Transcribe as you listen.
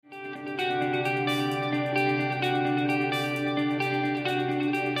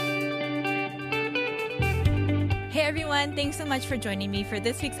everyone. Thanks so much for joining me for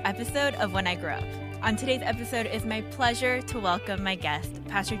this week's episode of When I Grow Up. On today's episode, it's my pleasure to welcome my guest,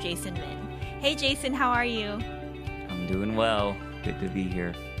 Pastor Jason Min. Hey, Jason, how are you? I'm doing well. Good to be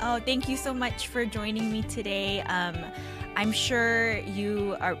here. Oh, thank you so much for joining me today. I'm sure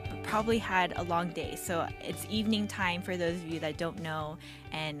you are probably had a long day, so it's evening time for those of you that don't know,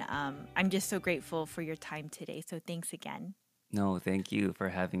 and I'm just so grateful for your time today, so thanks again. No, thank you for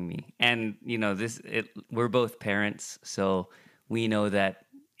having me. And, we're both parents, so we know that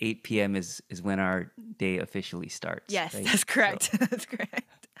 8 p.m. is when our day officially starts. Yes, right? that's correct. So. That's correct.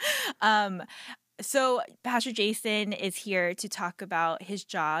 So Pastor Jason is here to talk about his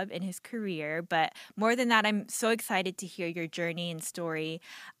job and his career, but more than that, I'm so excited to hear your journey and story.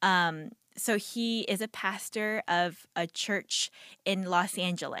 So he is a pastor of a church in Los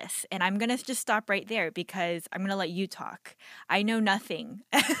Angeles, and I'm going to just stop right there because I'm going to let you talk. I know nothing.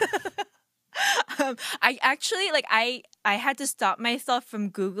 I actually I had to stop myself from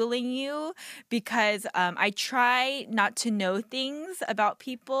Googling you because I try not to know things about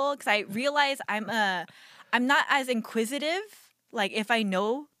people because I realize I'm not as inquisitive like if I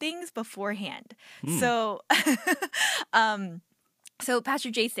know things beforehand. So so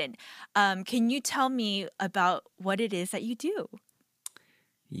Pastor Jason, can you tell me about what it is that you do?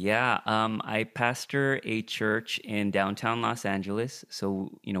 Yeah, I pastor a church in downtown Los Angeles.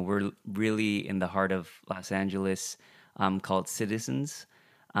 So, we're really in the heart of Los Angeles, called Citizens.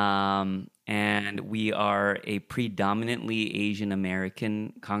 And we are a predominantly Asian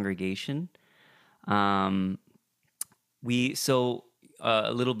American congregation. A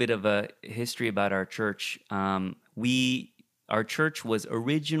little bit of a history about our church. Our church was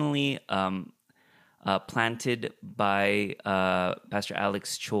originally planted by Pastor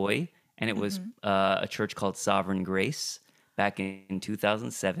Alex Choi, and it was a church called Sovereign Grace back in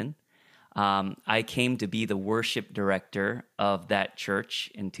 2007. I came to be the worship director of that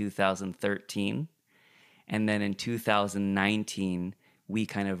church in 2013. And then in 2019, we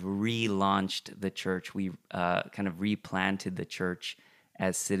kind of relaunched the church. We kind of replanted the church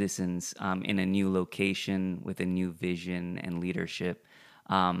as Citizens in a new location with a new vision and leadership.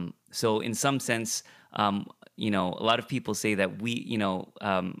 So in some sense, a lot of people say that we,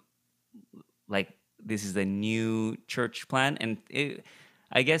 this is a new church plant. And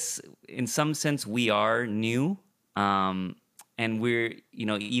I guess in some sense we are new. And we're,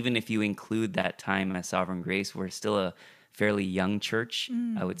 even if you include that time as Sovereign Grace, we're still a fairly young church,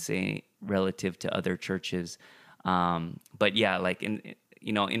 I would say, relative to other churches. But yeah,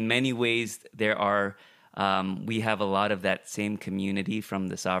 in many ways there are, we have a lot of that same community from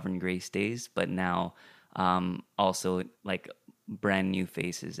the Sovereign Grace days, but now also like brand new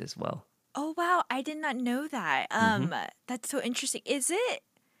faces as well. Oh, wow. I did not know that. That's so interesting. Is it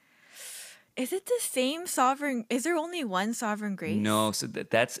the same Sovereign? Is there only one Sovereign Grace? No, so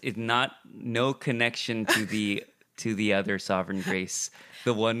that's it. No connection to the other Sovereign Grace,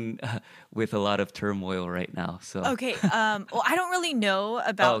 the one with a lot of turmoil right now. So okay, well, I don't really know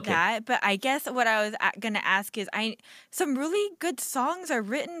about that, but I guess what I was going to ask is, some really good songs are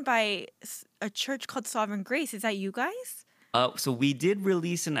written by a church called Sovereign Grace. Is that you guys? So we did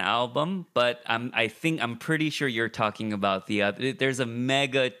release an album, but I'm pretty sure you're talking about the other. There's a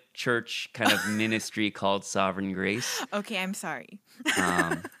mega church kind of ministry called Sovereign Grace. Okay, I'm sorry.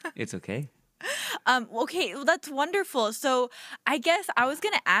 It's okay. Okay, well, that's wonderful. So I guess I was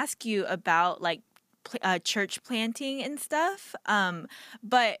going to ask you about church planting and stuff.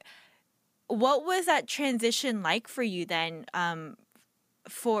 But what was that transition like for you then?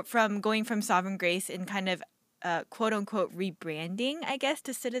 From going from Sovereign Grace and kind of quote unquote rebranding, I guess,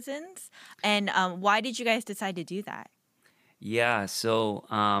 to Citizens, and why did you guys decide to do that? Yeah. So,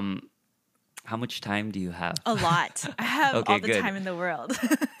 how much time do you have? A lot. I have Okay, all the good. time in the world.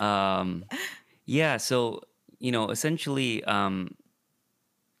 Yeah. So, essentially,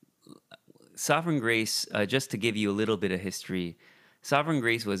 Sovereign Grace. Just to give you a little bit of history, Sovereign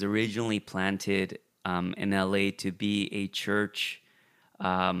Grace was originally planted in LA to be a church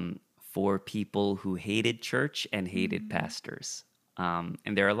for people who hated church and hated pastors. And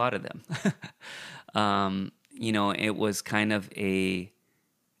there are a lot of them. It was kind of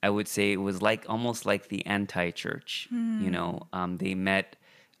I would say it was almost like the anti-church. They met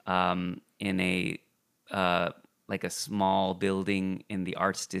in a small building in the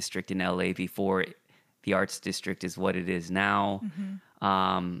Arts District in LA before the Arts District is what it is now.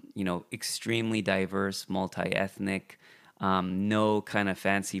 Extremely diverse, multi-ethnic, no kind of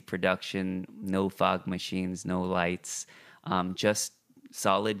fancy production, no fog machines, no lights, just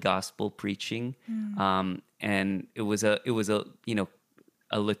solid gospel preaching. And it was a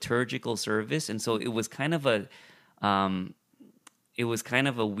liturgical service. And so it was kind of um, it was kind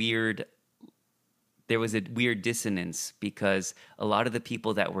of a weird, there was a weird dissonance because a lot of the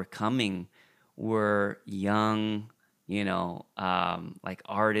people that were coming were young, like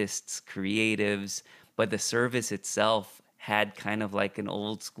artists, creatives, but the service itself had kind of like an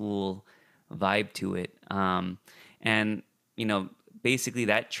old school vibe to it. And, you know, basically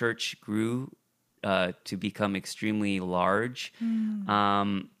that church grew to become extremely large.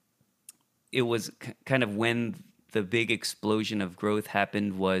 Um, it was kind of when the big explosion of growth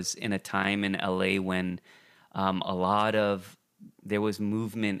happened was in a time in LA when a lot of there was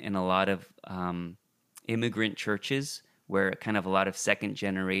movement in a lot of immigrant churches where kind of a lot of second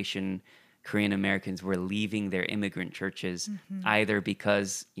generation Korean Americans were leaving their immigrant churches either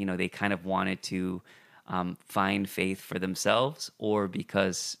because they kind of wanted to find faith for themselves or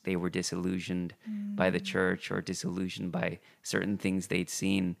because they were disillusioned by the church or disillusioned by certain things they'd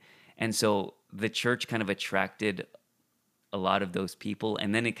seen. And so the church kind of attracted a lot of those people,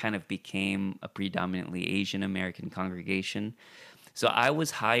 and then it kind of became a predominantly Asian American congregation. So I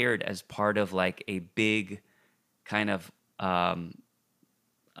was hired as part of like a big kind of, I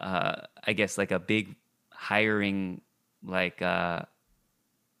guess like a big hiring, like,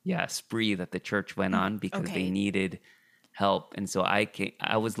 spree that the church went on because they Okay. needed help. And so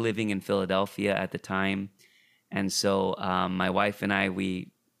I was living in Philadelphia at the time. And so my wife and I,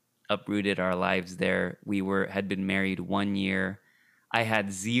 we uprooted our lives there. Had been married 1 year. I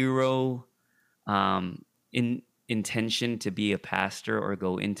had zero intention to be a pastor or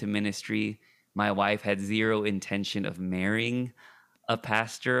go into ministry. My wife had zero intention of marrying a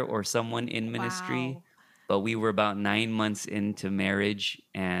pastor or someone in ministry. Wow. But we were about 9 months into marriage,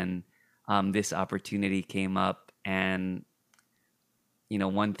 and this opportunity came up, and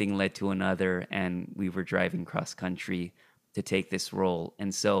one thing led to another, and we were driving cross country to take this role.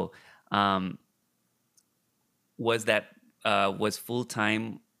 And so was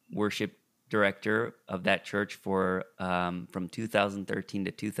full-time worship director of that church for from 2013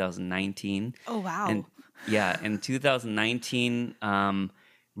 to 2019. Oh, wow. And yeah, in 2019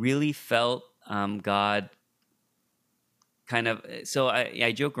 really felt God kind of, so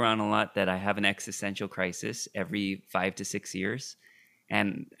I joke around a lot that I have an existential crisis every 5 to 6 years,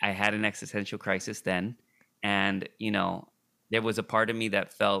 and I had an existential crisis then. And there was a part of me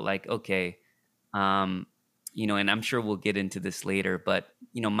that felt like, okay, and I'm sure we'll get into this later, but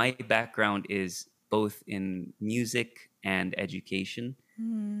my background is both in music and education.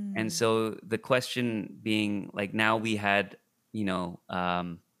 And so the question being like, now we had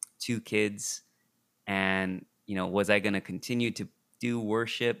 2 kids, and was I going to continue to do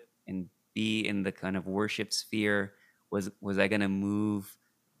worship and be in the kind of worship sphere? Was I going to move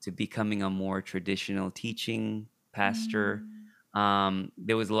to becoming a more traditional teaching pastor?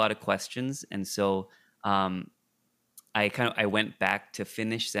 There was a lot of questions, and so I went back to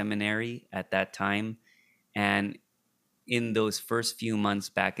finish seminary at that time, and in those first few months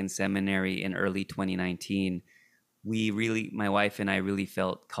back in seminary in early 2019, my wife and I really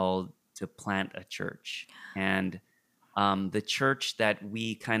felt called to plant a church. And the church that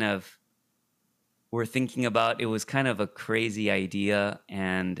we kind of were thinking about, it was kind of a crazy idea,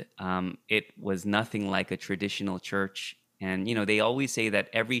 and it was nothing like a traditional church. And, they always say that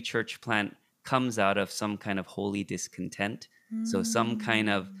every church plant comes out of some kind of holy discontent. So some kind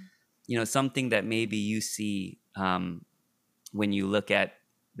of, something that maybe you see when you look at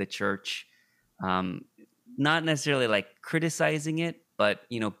the church, not necessarily like criticizing it, but,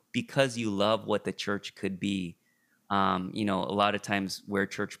 because you love what the church could be. A lot of times where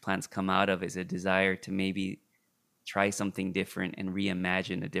church plants come out of is a desire to maybe try something different and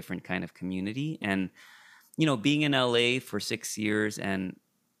reimagine a different kind of community. And, being in LA for 6 years, and,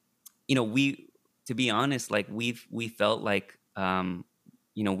 to be honest, like we felt like,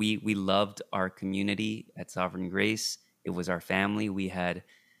 we loved our community at Sovereign Grace. It was our family. We had,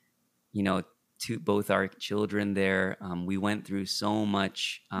 both our children there. We went through so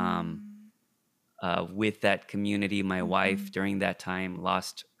much with that community. My wife during that time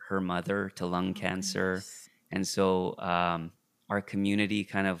lost her mother to lung cancer. Goodness. And so our community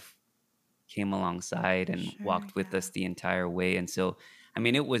kind of came alongside and Sure, walked with yeah. us the entire way. And so, I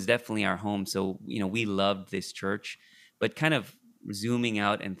mean, it was definitely our home. So, we loved this church, but kind of zooming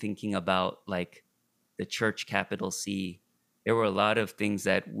out and thinking about like the church, capital C, there were a lot of things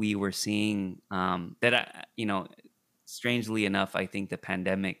that we were seeing that strangely enough, I think the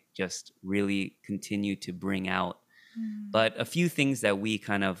pandemic just really continued to bring out. But a few things that we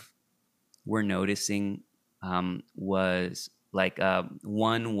kind of were noticing was like,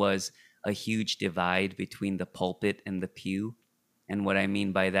 one was a huge divide between the pulpit and the pew. And what I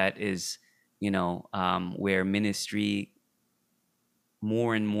mean by that is, where ministry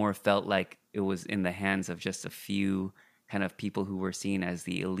more and more felt like it was in the hands of just a few kind of people who were seen as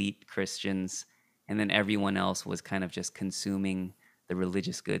the elite Christians, and then everyone else was kind of just consuming the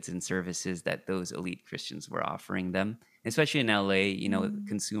religious goods and services that those elite Christians were offering them. Especially in LA,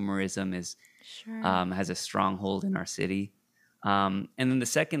 consumerism Sure. has a stronghold in our city. And then the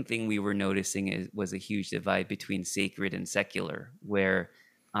second thing we were noticing was a huge divide between sacred and secular, where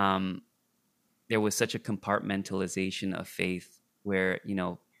there was such a compartmentalization of faith, where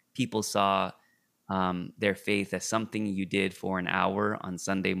people saw their faith as something you did for an hour on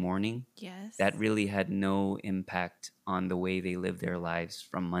Sunday morning. Yes. That really had no impact on the way they lived their lives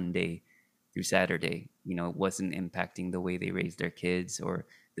from Monday through Saturday. It wasn't impacting the way they raised their kids or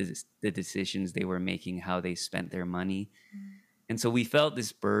the decisions they were making, how they spent their money. And so we felt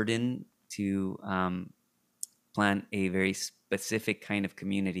this burden to plant a very specific kind of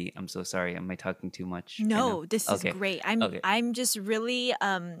community. I'm so sorry. Am I talking too much? No, this is Okay. great. Okay. I'm just really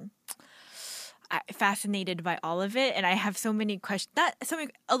fascinated by all of it, and I have so many questions.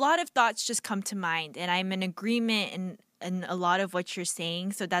 A lot of thoughts just come to mind, and I'm in agreement in a lot of what you're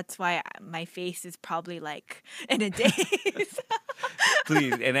saying. So that's why my face is probably like in a daze.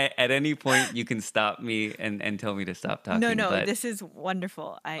 Please, and at any point you can stop me and tell me to stop talking. No, but, this is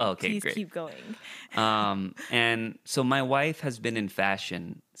wonderful. Okay, Please great. keep going. And so my wife has been in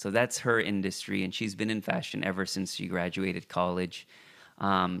fashion, so that's her industry, and she's been in fashion ever since she graduated college.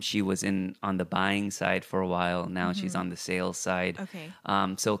 She was on the buying side for a while. Now she's on the sales side. Okay.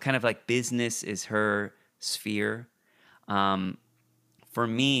 So kind of like business is her sphere. For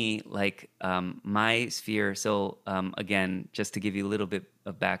me, like my sphere, so again, just to give you a little bit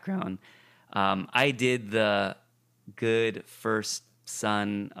of background, I did the good first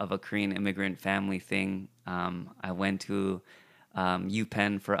son of a Korean immigrant family thing. I went to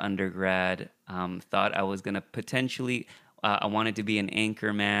UPenn for undergrad, thought I was going to potentially, I wanted to be an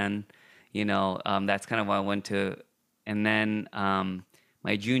anchor man, that's kind of why I went to, and then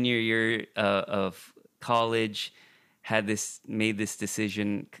my junior year of college, made this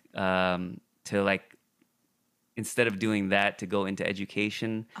decision to like, instead of doing that, to go into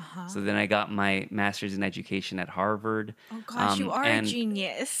education. So then I got my master's in education at Harvard. Oh gosh, you are a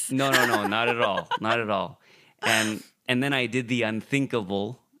genius. No, not at all, not at all. And then I did the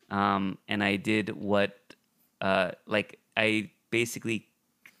unthinkable, and I did what, I basically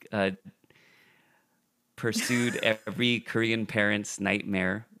pursued every Korean parent's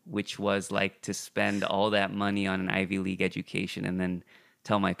nightmare, which was like to spend all that money on an Ivy League education and then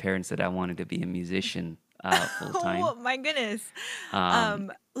tell my parents that I wanted to be a musician full time. Oh my goodness.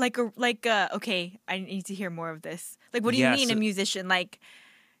 Okay, I need to hear more of this. Like, what do you Yeah, mean so- a musician? Like,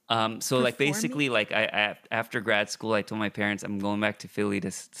 So like performing? basically like I after grad school, I told my parents I'm going back to Philly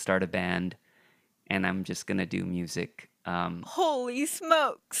to start a band, and I'm just gonna do music. holy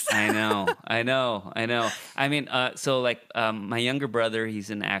smokes. I know. I mean, so like my younger brother, he's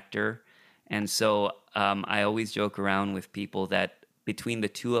an actor, and so I always joke around with people that between the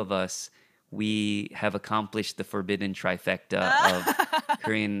two of us, we have accomplished the forbidden trifecta of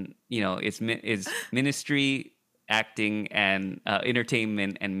Korean. It's ministry, acting, and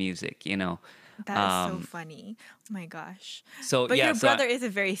entertainment and music. That is so funny. Oh my gosh. So But yeah, your so brother is a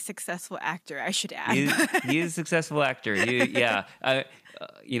very successful actor, I should add. he is a successful actor. He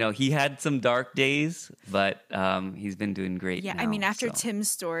had some dark days, but he's been doing great. Yeah, now, I mean, after so.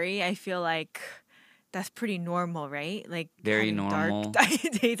 Tim's story, I feel like that's pretty normal, right? Like Very having normal. dark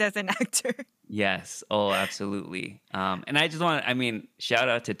days as an actor. Yes. Oh, absolutely. And I just shout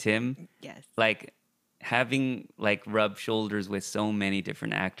out to Tim. Yes. Like having like rubbed shoulders with so many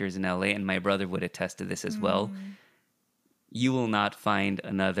different actors in LA, and my brother would attest to this as well. You will not find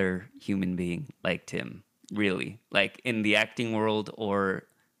another human being like Tim, really, like in the acting world or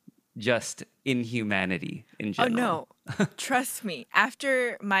just in humanity in general. Oh no, trust me.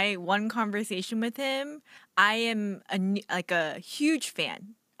 After my one conversation with him, I am a huge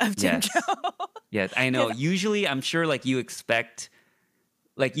fan of Tim Yes. Joe. Yes, I know. Usually, I'm sure like you expect,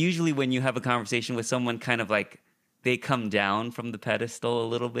 like usually when you have a conversation with someone, kind of like they come down from the pedestal a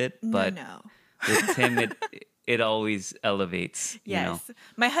little bit, but No. with Tim, it always elevates. Yes.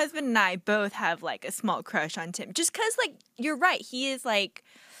 My husband and I both have like a small crush on Tim. Just cuz like you're right, he is like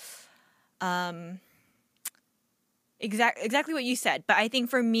exactly what you said, but I think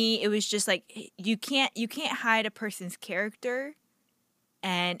for me it was just like you can't hide a person's character,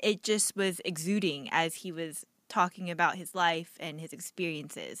 and it just was exuding as he was talking about his life and his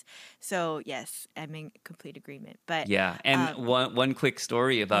experiences. So yes, I'm in complete agreement. But Yeah, and one quick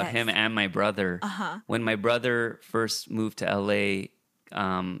story about yes. him and my brother. When my brother first moved to LA,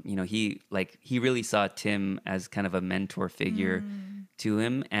 he really saw Tim as kind of a mentor figure to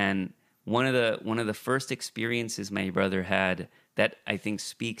him. And one of the first experiences my brother had that I think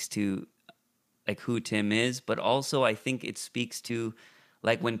speaks to like who Tim is, but also I think it speaks to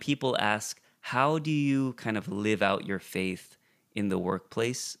like when people ask, how do you kind of live out your faith in the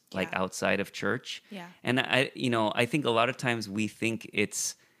workplace, like outside of church? Yeah. And I think a lot of times we think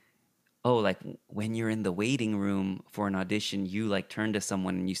it's, oh, like when you're in the waiting room for an audition, you like turn to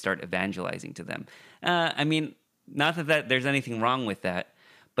someone and you start evangelizing to them. I mean, not that there's anything wrong with that,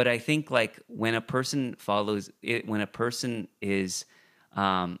 but I think like when a person follows it, when a person is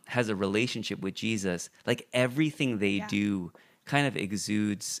has a relationship with Jesus, like everything they do kind of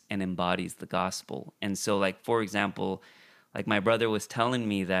exudes and embodies the gospel. And so, like for example, like my brother was telling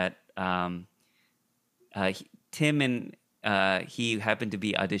me that Tim and he happened to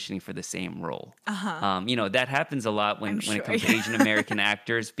be auditioning for the same role. That happens a lot when it comes to Asian American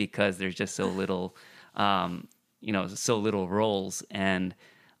actors because there's just so little, so little roles. And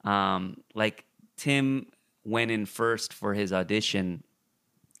like Tim went in first for his audition,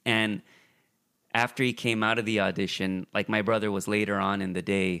 and after he came out of the audition, like my brother was later on in the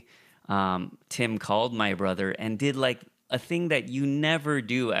day, Tim called my brother and did like a thing that you never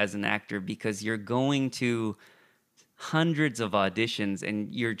do as an actor because you're going to hundreds of auditions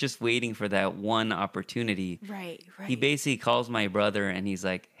and you're just waiting for that one opportunity. Right. He basically calls my brother and he's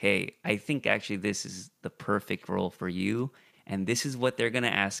like, hey, I think actually this is the perfect role for you. And this is what they're going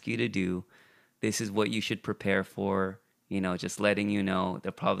to ask you to do. This is what you should prepare for. Just letting you know,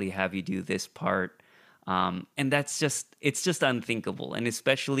 they'll probably have you do this part. And it's just unthinkable. And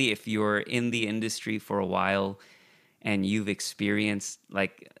especially if you're in the industry for a while and you've experienced,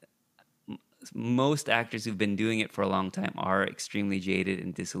 like most actors who've been doing it for a long time are extremely jaded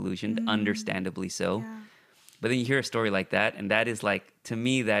and disillusioned, understandably so. Yeah. But then you hear a story like that, and that is like, to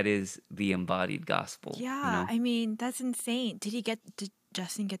me, that is the embodied gospel. Yeah, I mean, that's insane. Did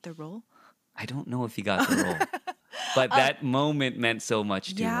Justin get the role? I don't know if he got the role. But that moment meant so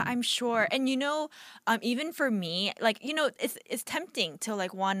much to him. Yeah, I'm sure. And even for me, like, it's tempting to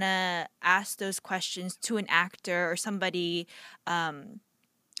like want to ask those questions to an actor or somebody,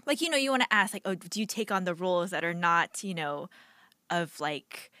 like, you want to ask like, oh, do you take on the roles that are not, of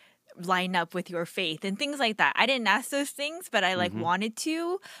like line up with your faith and things like that. I didn't ask those things, but I like wanted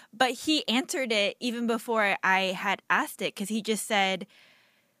to. But he answered it even before I had asked it, because he just said,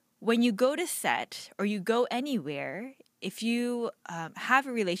 when you go to set or you go anywhere, if you have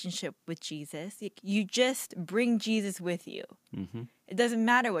a relationship with Jesus, you just bring Jesus with you. It doesn't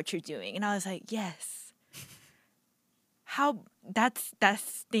matter what you're doing. And I was like, yes.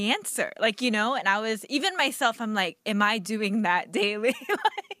 That's the answer. Like, and I was, even myself, I'm like, am I doing that daily?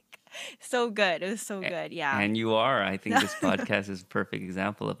 Like, so good. It was so good. Yeah. And you are. I think this podcast is a perfect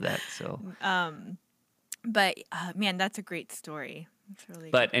example of that. So, but man, that's a great story. Really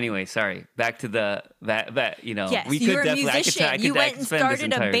but anyway, sorry. Back to yes, we you could were a definitely. musician. You went and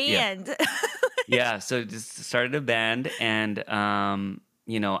started a band. Yeah. So just started a band, and I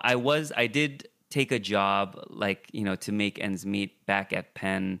did take a job to make ends meet back at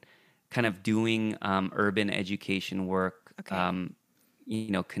Penn, kind of doing urban education work. Okay.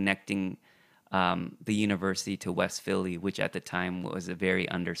 Connecting the university to West Philly, which at the time was a very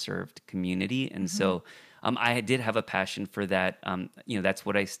underserved community, and so. I did have a passion for that. That's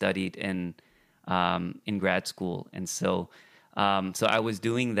what I studied in grad school, and so I was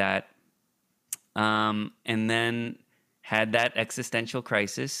doing that, and then had that existential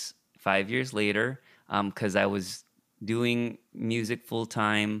crisis 5 years later, because I was doing music full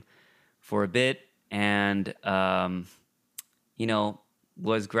time for a bit, and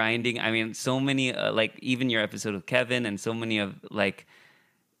was grinding. I mean, so many even your episode of Kevin, and so many of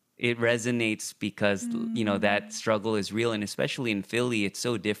it resonates because, that struggle is real. And especially in Philly, it's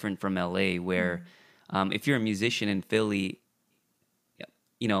so different from LA, where if you're a musician in Philly,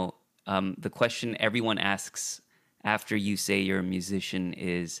 the question everyone asks after you say you're a musician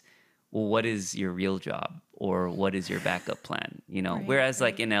is, well, what is your real job? Or what is your backup plan? Right, Whereas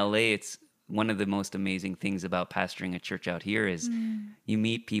right. like in LA, it's one of the most amazing things about pastoring a church out here is you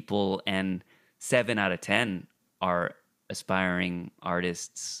meet people and 7 out of 10 are aspiring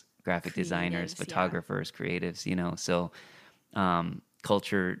artists, graphic designers, photographers, creatives, so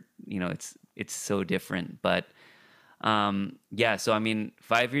culture, it's so different. But so I mean,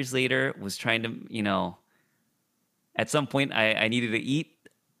 5 years later was trying to, at some point I needed to eat.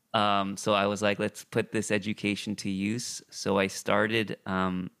 So I was like, let's put this education to use. So I started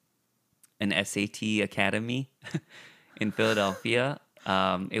an SAT academy in Philadelphia.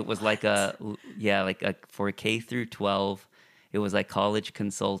 It was like for K through 12. it was like college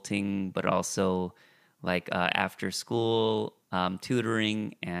consulting, but also like after school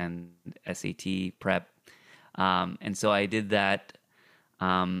tutoring and SAT prep. And so I did that.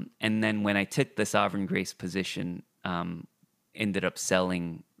 And then when I took the Sovereign Grace position, ended up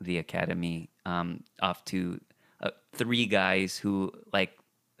selling the academy off to three guys who, like,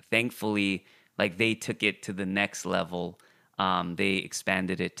 thankfully, like they took it to the next level. They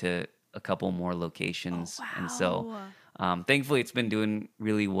expanded it to a couple more Oh, locations, and so wow. thankfully it's been doing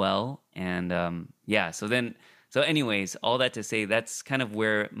really well. And yeah, so anyways, all that to say, that's kind of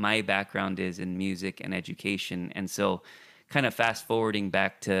where my background is in music and education. And so, kind of fast forwarding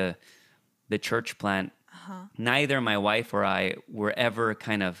back to the church plant, Uh-huh. neither my wife or I were ever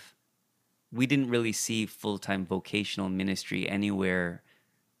kind of, we didn't really see full time vocational ministry anywhere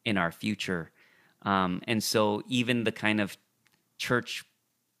in our future. And so, even the kind of church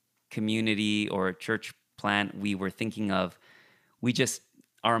community or church plant we were thinking of, we just,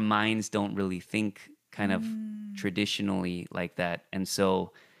 our minds don't really think kind of Mm. traditionally like that. And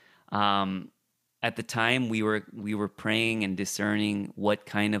so, um, at the time we were praying and discerning what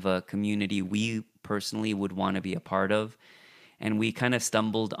kind of a community we personally would want to be a part of, and we kind of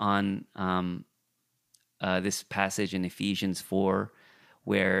stumbled on this passage in Ephesians 4,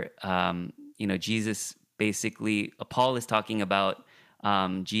 where Jesus basically, Paul is talking about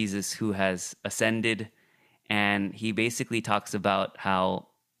Jesus who has ascended, and he basically talks about how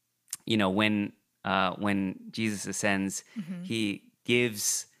when Jesus ascends, Mm-hmm. he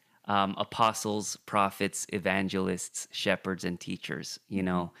gives apostles, prophets, evangelists, shepherds, and teachers,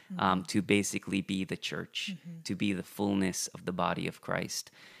 Mm-hmm. Mm-hmm. to basically be the church, Mm-hmm. to be the fullness of the body of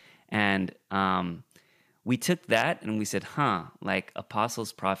Christ. And we took that and we said, like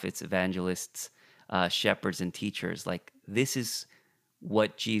apostles, prophets, evangelists, shepherds, and teachers, like this is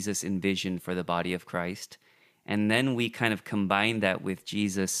what Jesus envisioned for the body of Christ. And then we kind of combined that with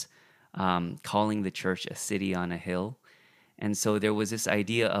Jesus calling the church a city on a hill. And so there was this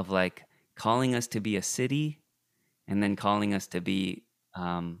idea of like calling us to be a city and then calling us to be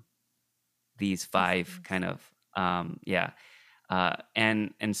these These five things. kind of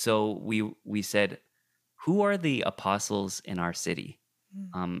and so we said, who are the apostles in our city,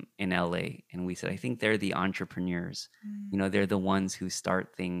 in LA? And we said, I think they're the entrepreneurs. Mm-hmm. They're the ones who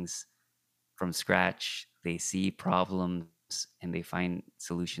start things from scratch. They see problems and they find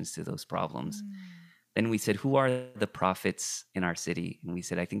solutions to those problems. Then we said, who are the prophets in our city? And we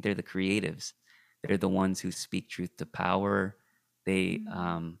said, I think they're the creatives. They're the ones who speak truth to power. They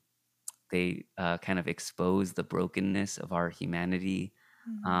kind of expose the brokenness of our humanity,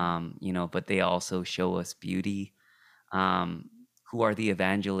 but they also show us beauty. Um, who are the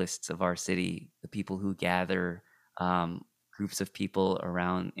evangelists of our city? The people who gather groups of people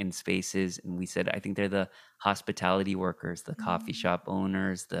around in spaces. And we said, I think they're the hospitality workers, the coffee shop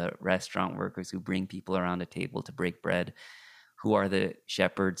owners, the restaurant workers who bring people around a table to break bread. Who are the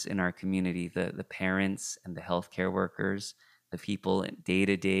shepherds in our community? The parents and the healthcare workers, the people day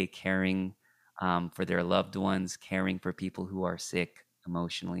to day caring for their loved ones, caring for people who are sick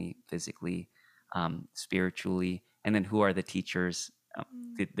emotionally, physically, spiritually. And then who are the teachers?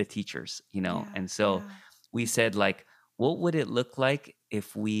 The teachers, Yeah. And so Yeah. we said, like, what would it look like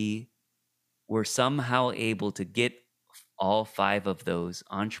if we were somehow able to get all five of those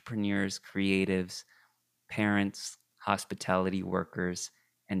entrepreneurs, creatives, parents, hospitality workers,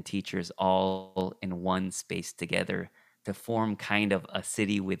 and teachers all in one space together to form kind of a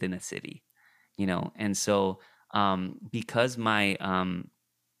city within a city, And so, because my,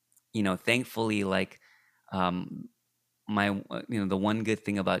 thankfully, like, my, the one good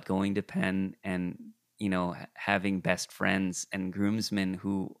thing about going to Penn and, having best friends and groomsmen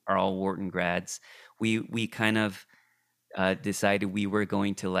who are all Wharton grads, we kind of decided we were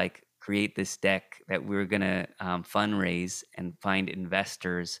going to like create this deck that we were going to fundraise and find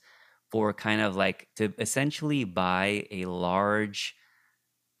investors for, kind of like to essentially buy a large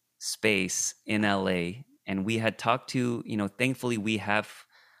space in LA. And we had talked to, thankfully we have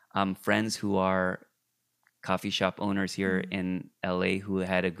friends who are coffee shop owners here in LA who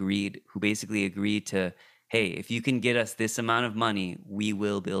basically agreed to, hey, if you can get us this amount of money, we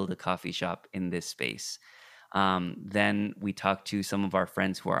will build a coffee shop in this space. Then we talked to some of our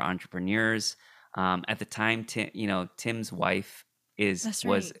friends who are entrepreneurs. At the time, Tim's wife That's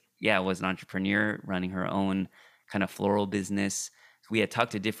was right. was an entrepreneur running her own kind of floral business. So we had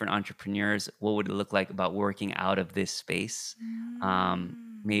talked to different entrepreneurs. What would it look like about working out of this space?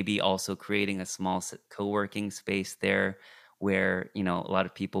 Maybe also creating a small co-working space there where, a lot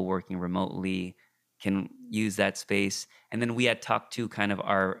of people working remotely can use that space. And then we had talked to kind of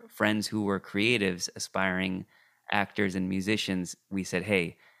our friends who were creatives aspiring actors and musicians, we said,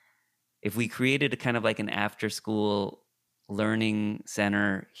 hey, if we created a kind of like an after school learning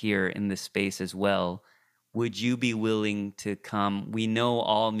center here in this space as well, would you be willing to come? We know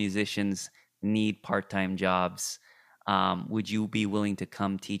all musicians need part-time jobs. Would you be willing to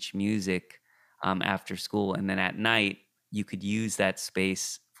come teach music after school? And then at night, you could use that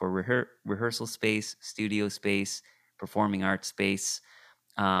space for rehearsal space, studio space, performing arts space.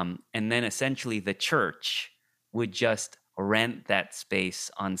 And then essentially the church would just rent that space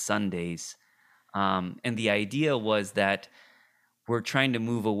on Sundays. And the idea was that we're trying to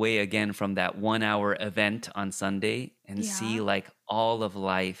move away again from that 1 hour event on Sunday and see Yeah. like all of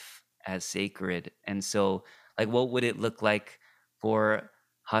life as sacred. And so, like, what would it look like for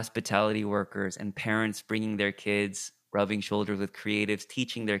hospitality workers and parents bringing their kids, rubbing shoulders with creatives,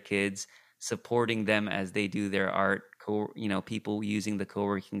 teaching their kids, supporting them as they do their art, people using the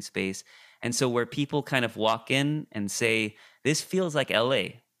co-working space. And so where people kind of walk in and say, this feels like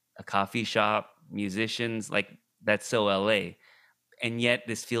LA, a coffee shop, musicians, like that's so LA. And yet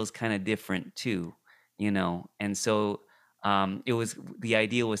this feels kind of different too, And so the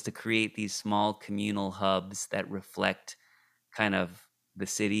idea was to create these small communal hubs that reflect kind of the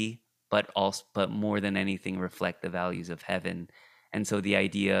city, but more than anything reflect the values of heaven. And so the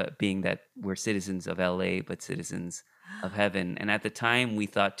idea being that we're citizens of LA, but citizens of heaven. And at the time we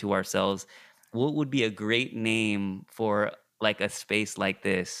thought to ourselves, what would be a great name for like a space like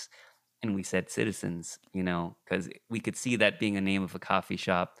this? And we said citizens, because we could see that being a name of a coffee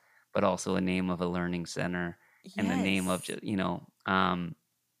shop, but also a name of a learning center and the name of, Yes.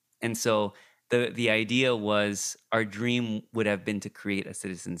 and so the idea was our dream would have been to create a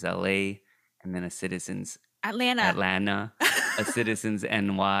Citizens LA and then a Citizens Atlanta. Atlanta, a Citizens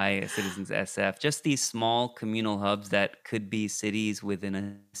NY, a Citizens SF, just these small communal hubs that could be cities within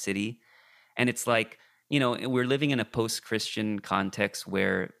a city. And it's like, we're living in a post-Christian context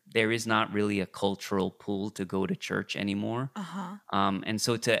where there is not really a cultural pull to go to church anymore. Uh-huh. And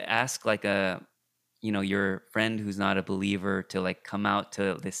so to ask like your friend who's not a believer to like come out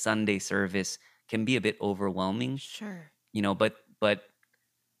to the Sunday service can be a bit overwhelming, Sure. but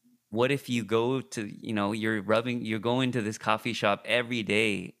what if you go to, you're going to this coffee shop every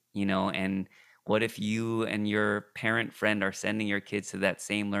day, and what if you and your parent friend are sending your kids to that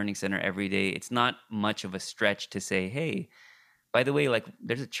same learning center every day? It's not much of a stretch to say, hey, by the way, like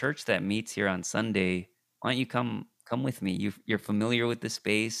there's a church that meets here on Sunday. Why don't you come with me? You're familiar with the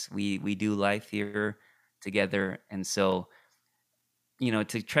space. We do life here together. And so,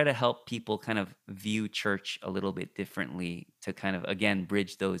 to try to help people kind of view church a little bit differently, to kind of, again,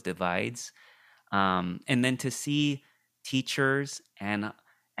 bridge those divides. And then to see teachers and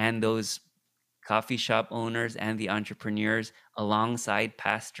those coffee shop owners and the entrepreneurs alongside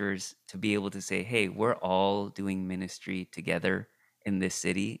pastors to be able to say, hey, we're all doing ministry together in this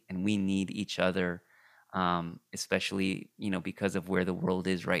city and we need each other, especially, because of where the world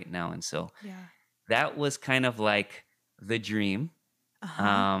is right now. And so Yeah. that was kind of like the dream. Uh-huh.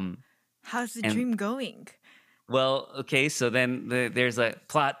 Um, How's the and dream going? well, okay, so then there's a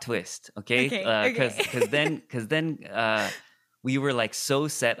plot twist, okay? Okay. Because Okay. then we were like so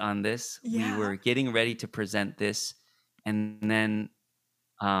set on this. We Yeah. were getting ready to present this, and then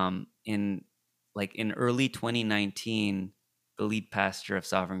in early 2019, the lead pastor of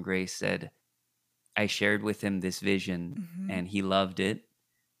Sovereign Grace said, I shared with him this vision, Mm-hmm. and he loved it.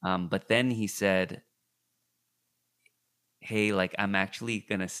 But then he said, hey, like I'm actually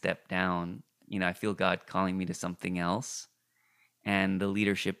gonna step down. I feel God calling me to something else, and the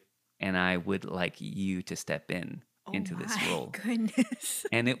leadership and I would like you to step Oh into this my role. goodness.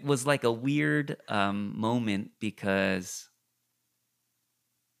 And it was like a weird moment because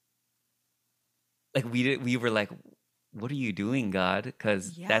like we were like, what are you doing, God?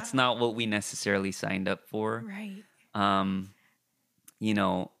 Because Yeah. that's not what we necessarily signed up for. Right. Um,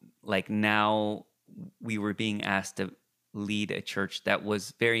 like now we were being asked to lead a church that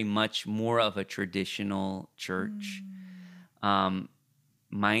was very much more of a traditional church. Mm.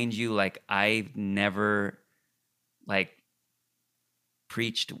 Mind you, like I've never like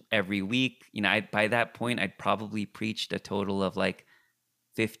preached every week. By that point I'd probably preached a total of like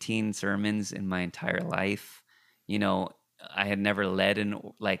 15 sermons in my entire life. I had never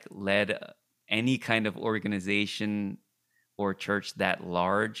led any kind of organization or church that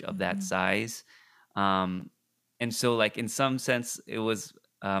large of that Mm-hmm. size. And so like in some sense it was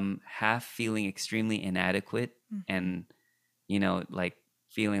half feeling extremely inadequate Mm-hmm. and like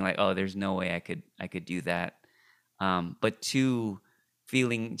feeling like, oh, there's no way I could do that. But two,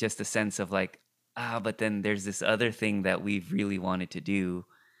 feeling just a sense of like, but then there's this other thing that we've really wanted to do,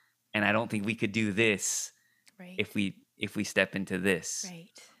 and I don't think we could do this Right. if we step into this.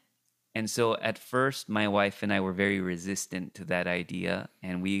 Right. And so at first, my wife and I were very resistant to that idea,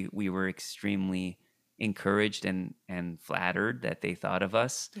 and we were extremely encouraged and flattered that they thought of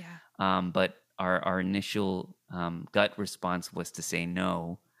us. Yeah. But our initial gut response was to say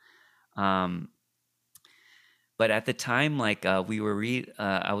no. Um, but at the time, like I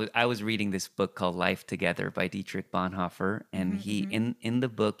was reading this book called Life Together by Dietrich Bonhoeffer, and Mm-hmm, he mm-hmm. in the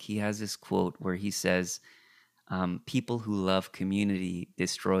book he has this quote where he says, "People who love community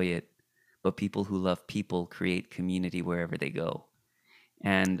destroy it, but people who love people create community wherever they go."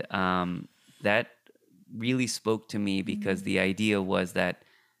 And that really spoke to me because the idea was that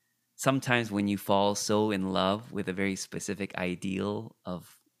sometimes when you fall so in love with a very specific ideal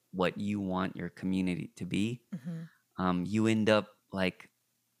of what you want your community to be, Mm-hmm. you end up like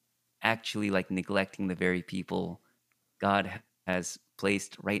actually like neglecting the very people God has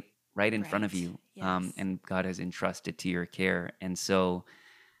placed right in front of Right. you, Yes. and God has entrusted to your care. And so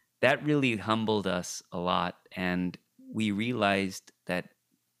that really humbled us a lot, and we realized that,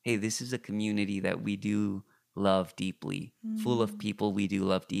 hey, this is a community that we do love deeply, full of Mm. people we do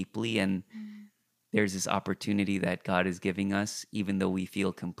love deeply, and Mm. there's this opportunity that God is giving us, even though we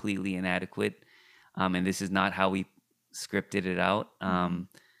feel completely inadequate. And this is not how we scripted it out. Mm-hmm.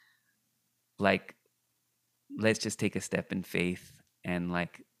 Like, let's just take a step in faith, and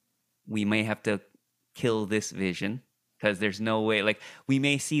like, we may have to kill this vision because there's no way, like, we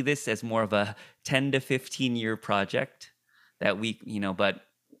may see this as more of a 10 to 15 year project that but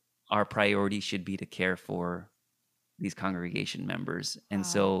our priority should be to care for these congregation members. And Wow.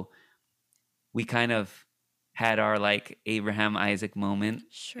 so we kind of had our like Abraham Isaac moment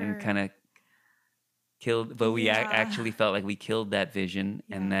and Sure. kind of killed, but we Yeah. actually felt like we killed that vision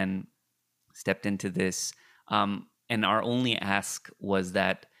and Yeah. then stepped into this. And our only ask was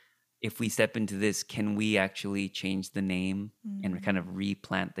that if we step into this, can we actually change the name and kind Mm. of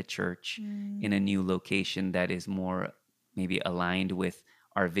replant the church in a Mm. new location that is more maybe aligned with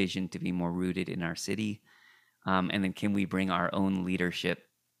our vision to be more rooted in our city? And then can we bring our own leadership,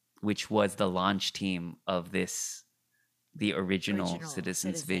 which was the launch team of the original Original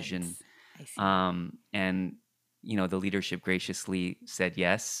Citizens Vision? citizens. I see. And, the leadership graciously said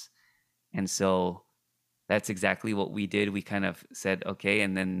yes. And so that's exactly what we did. We kind of said, okay.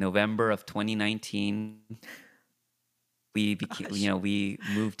 And then November of 2019, Gosh. we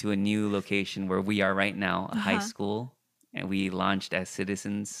moved to a new location where we are right now, a high Uh-huh. school, and we launched as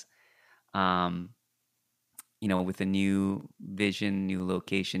Citizens, um, with a new vision, new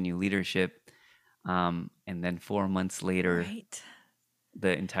location, new leadership. And then 4 months later, Right.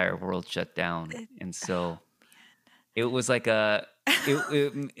 the entire world shut down. It, And oh, so it was like I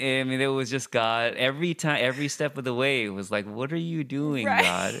mean, it was just God. Every time, every step of the way, it was like, what are you doing,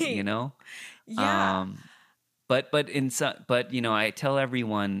 God? right. Yeah. Um, but I tell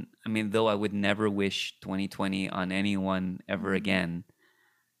everyone, I mean, though I would never wish 2020 on anyone ever Mm. again,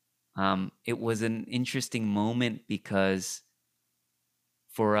 it was an interesting moment because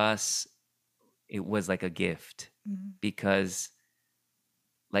for us, it was like a gift Mm. because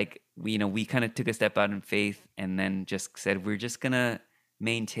like we kind of took a step out in faith and then just said we're just gonna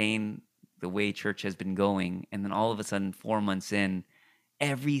maintain the way church has been going, and then all of a sudden 4 months in,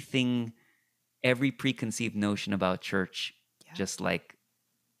 everything, every preconceived notion about church Yeah. just like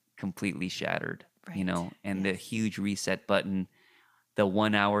completely shattered, Right. and the Yes. huge reset button, the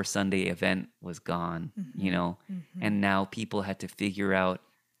 1 hour Sunday event was gone, Mm-hmm. Mm-hmm. and now people had to figure out,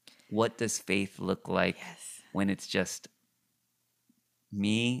 what does faith look like Yes. when it's just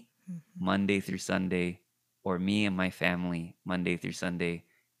me Mm-hmm. Monday through Sunday, or me and my family Monday through Sunday,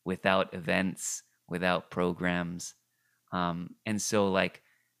 without events, without programs. And so, like,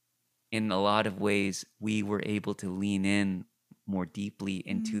 in a lot of ways, we were able to lean in more deeply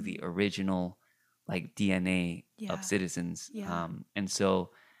into the Mm. original, like, DNA of Yeah. Citizens. Yeah. And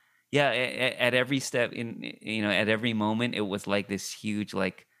so, yeah, at every step at every moment, it was like this huge,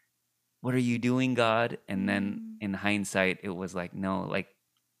 like, what are you doing, God? And then Mm. in hindsight, it was like, no, like,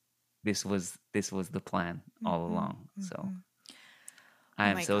 this was the plan all Mm-hmm. along. So Mm-hmm. I Oh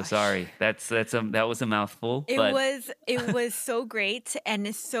am my so gosh. sorry. That was a mouthful, but It was so great, and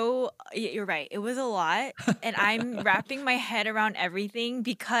it's so you're right. It was a lot, and I'm wrapping my head around everything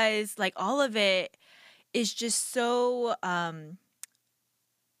because like all of it is just so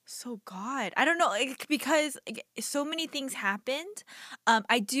God. I don't know, like, because like, so many things happened.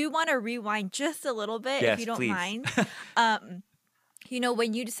 I do want to rewind just a little bit if you yes, don't please. mind. Um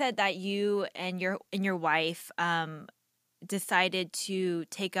when you said that you and your wife decided to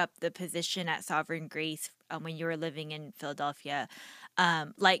take up the position at Sovereign Grace when you were living in Philadelphia,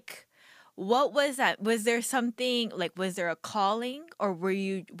 like what was that? Was there something like, was there a calling, or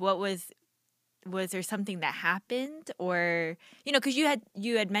was there something that happened, or because you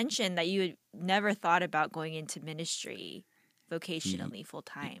had mentioned that you had never thought about going into ministry Y- vocationally full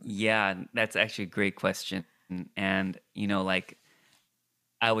time. Yeah, that's actually a great question. And, like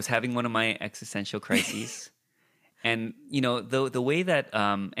I was having one of my existential crises. And, the way that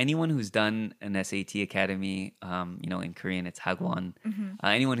anyone who's done an SAT Academy, in Korean it's Hagwon, Mm-hmm.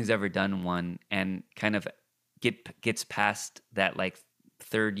 anyone who's ever done one and kind of gets past that like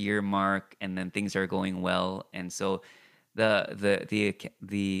third year mark and then things are going well. And so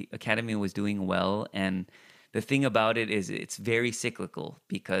the academy was doing well, and the thing about it is it's very cyclical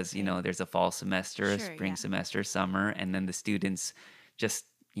because Okay. there's a fall semester, a Sure. spring Yeah. semester, summer, and then the students just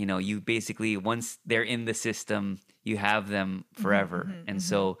you basically, once they're in the system, you have them Mm-hmm, forever. mm-hmm, And mm-hmm.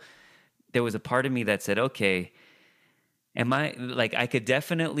 so there was a part of me that said, okay, am I like, I could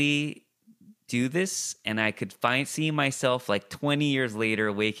definitely do this, and I could see myself like 20 years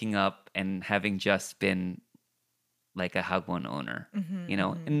later waking up and having just been like a Hagwon owner, Mm-hmm,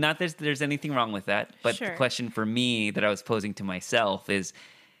 mm-hmm. and not there's anything wrong with that. But the Sure. question for me that I was posing to myself is,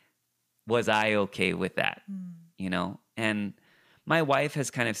 was I okay with that? Mm. And my wife has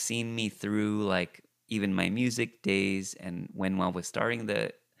kind of seen me through like even my music days, and when I was starting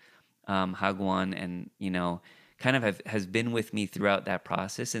the Hagwon, and kind of has been with me throughout that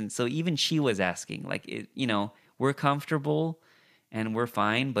process. And so even she was asking, like, we're comfortable and we're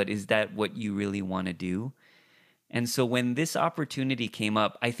fine, but is that what you really want to do? And so when this opportunity came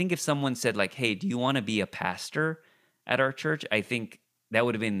up, I think if someone said like, "Hey, do you want to be a pastor at our church?" I think that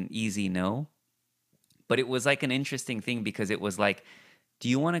would have been an easy no. But it was like an interesting thing because it was like, "Do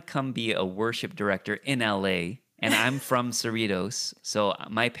you want to come be a worship director in LA?" And I'm from Cerritos, so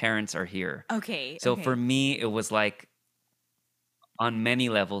my parents are here. Okay. So for Okay. me, it was like on many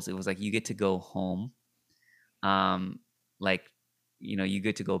levels, it was like you get to go home. Like, you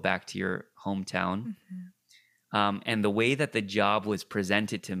get to go back to your hometown. Mm-hmm. And the way that the job was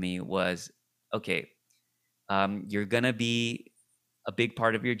presented to me was, okay, you're gonna be a big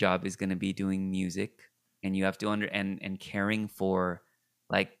part of your job is gonna be doing music, and you have to and caring for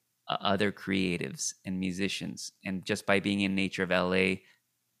like other creatives and musicians. And just by being in nature of LA,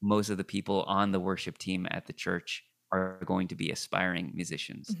 most of the people on the worship team at the church are going to be aspiring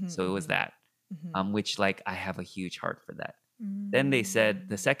musicians. Mm-hmm. So it was Mm-hmm. that, Mm-hmm. which like I have a huge heart for that. Then they said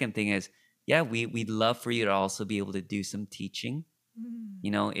the Mm. second thing is, yeah, we'd love for you to also be able to do some teaching,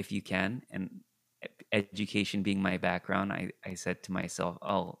 Mm. if you can. And education being my background, I said to myself,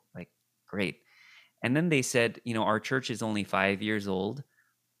 oh, like, great. And then they said, our church is only 5 years old.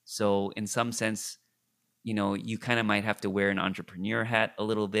 So in some sense, you kind of might have to wear an entrepreneur hat a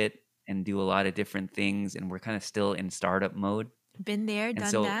little bit and do a lot of different things. And we're kind of still in startup mode. Been there, And done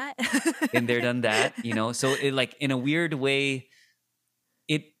so, that. been there, done that, so it, like, in a weird way,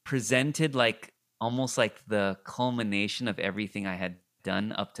 it presented like almost like the culmination of everything I had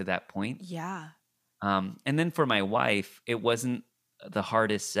done up to that point. Yeah. And then for my wife, it wasn't the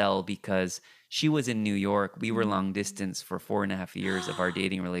hardest sell because she was in New York. We were long distance for 4.5 years of our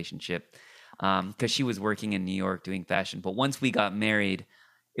dating relationship, because she was working in New York doing fashion. But once we got married,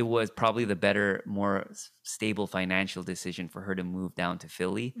 it was probably the better, more stable financial decision for her to move down to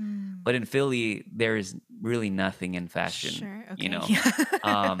Philly. Mm. But in Philly, there is really nothing in fashion, Sure. you Okay. know.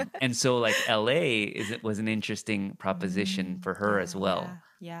 Yeah. And so like LA was an interesting proposition Mm. for her Yeah. as Yeah. well,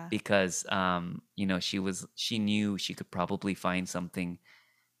 Yeah. because she knew she could probably find something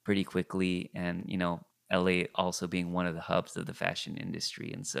pretty quickly, and LA also being one of the hubs of the fashion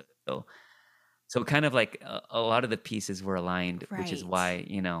industry. And so kind of like a lot of the pieces were aligned, which is Right.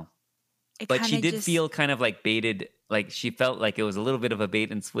 why, It but kind she of did just feel kind of like baited, like she felt like it was a little bit of a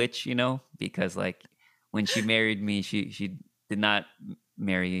bait and switch, because like when she married me, she did not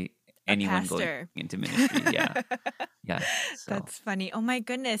marry a anyone going pastor. into ministry. Yeah. Yeah. So That's funny. Oh my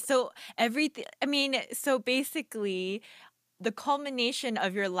goodness. So everything, I mean, so basically the culmination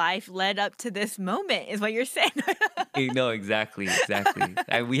of your life led up to this moment is what you're saying. no, exactly.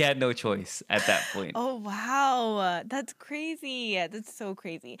 We had no choice at that point. Oh wow. That's crazy. That's so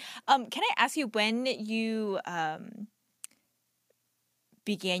crazy. Can I ask you when you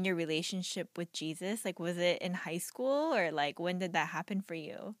began your relationship with Jesus? Like, was it in high school, or like when did that happen for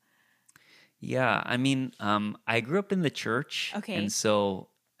you? Yeah, I mean, I grew up in the church, and Okay. so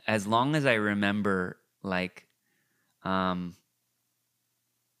as long as I remember, um,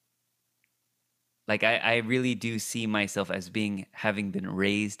 I really do see myself as having been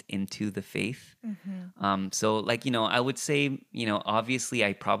raised into the faith. Mm-hmm. So like, I would say, obviously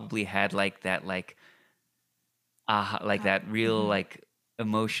I probably had like that, like, like that real Mm-hmm. like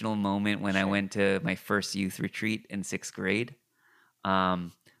emotional moment when I Sure. went to my first youth retreat in 6th grade.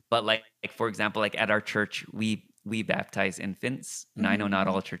 Um, but like for example, like at our church, we baptize infants. You know, I know not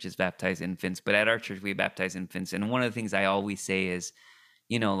Mm-hmm. all churches baptize infants, but at our church we baptize infants. And one of the things I always say is,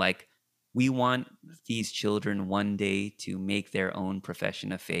 you know, like we want these children one day to make their own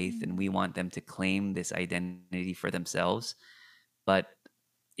profession of faith, and we want them to claim this identity for themselves. But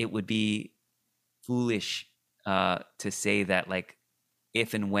it would be foolish to say that like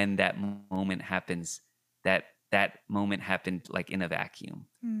if and when that moment happens, that that moment happened like in a vacuum.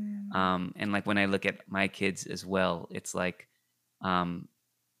 Mm-hmm. And like when I look at my kids as well, it's like um,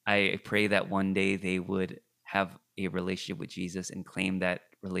 I pray that one day they would have a relationship with Jesus and claim that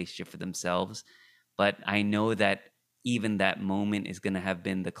relationship for themselves. But I know that even that moment is going to have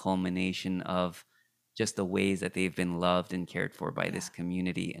been the culmination of just the ways that they've been loved and cared for by Yeah. this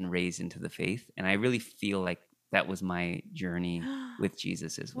community and raised into the faith. And I really feel like that was my journey with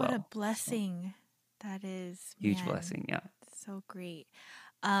Jesus as What a well. So blessing that is, huge man. blessing. Yeah. So great.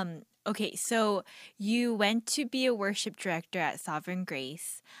 Okay, so you went to be a worship director at Sovereign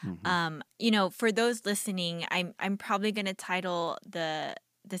Grace. Hmm. For those listening, I'm probably gonna title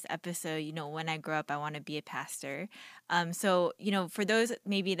this episode, when I grow up, I want to be a pastor. So for those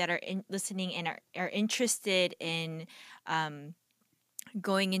maybe that are listening and are interested in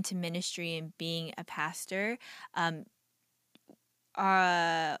going into ministry and being a pastor, um,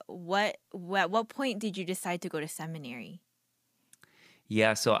 what point did you decide to go to seminary?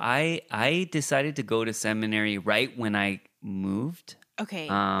 Yeah. So I decided to go to seminary right when I moved. Okay,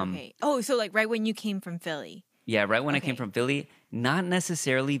 Um, okay. Oh, so like right when you came from Philly. Yeah, right when I came Okay. from Philly, not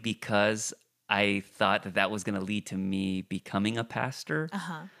necessarily because I thought that that was going to lead to me becoming a pastor,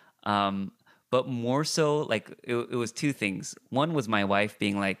 Uh-huh. um, but more so like it was two things. One was my wife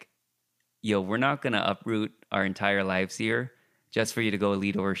being like, "Yo, we're not going to uproot our entire lives here just for you to go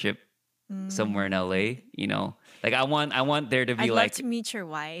lead worship somewhere in Mm. LA." You know, like I want there to be I'd love to like meet your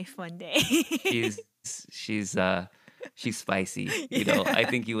wife one day. she's she's uh she's spicy. You know, I Yeah.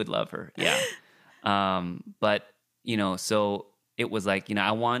 think you would love her. Yeah. But so it was like,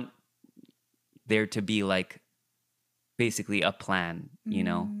 I want there to be like basically a plan,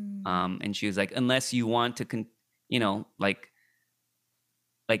 Mm. and she was like, unless you want to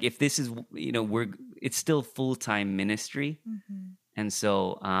like if this is, it's still full-time ministry. Mhm. And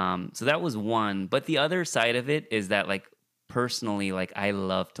so that was one, but the other side of it is that like personally, like I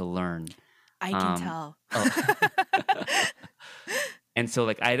love to learn. I can um tell. oh, and so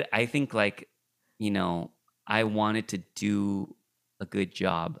like I think like, you know I wanted to do a good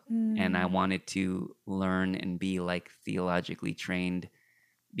job, and I Mm. wanted to learn and be like theologically trained,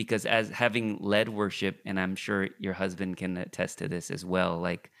 because as having led worship, and I'm sure your husband can attest to this as well,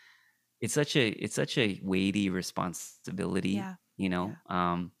 like it's such a weighty responsibility, Yeah. you know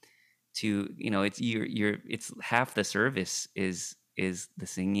Yeah. um to it's you're it's half the service is the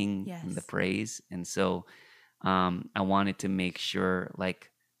singing and the Yes. praise. And so I wanted to make sure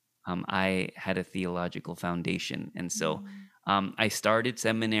like I had a theological foundation. And so Mm. I started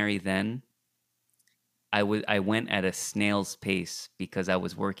seminary then. I went at a snail's pace because I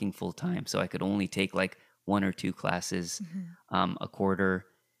was working full time, so I could only take like one or two classes Mhm. a quarter.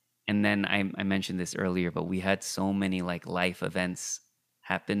 And then I mentioned this earlier, but we had so many like life events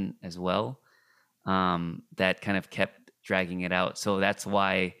happen as well, that kind of kept dragging it out. So that's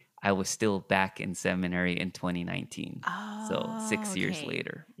why I was still back in seminary in 2019. So Oh, 6 years okay.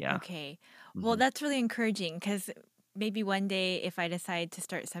 later. Yeah. Okay. Well, Hmm. that's really encouraging because maybe one day if I decide to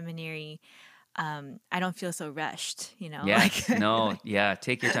start seminary, I don't feel so rushed, like, Yes. No. like Yeah.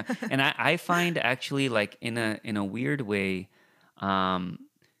 Take your time. And I find actually like in a weird way, um,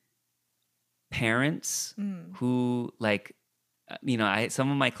 parents mm, who like, I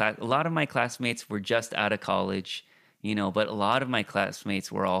some of my class a lot of my classmates were just out of college, but a lot of my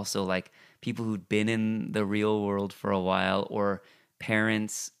classmates were also like people who'd been in the real world for a while, or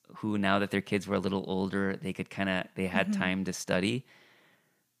parents who, now that their kids were a little older, they had mhm, time to study.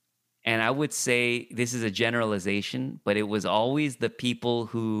 And I would say this is a generalization, but it was always the people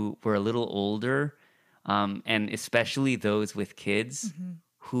who were a little older, and especially those with kids, mhm.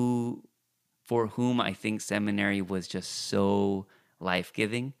 who for whom I think seminary was just so life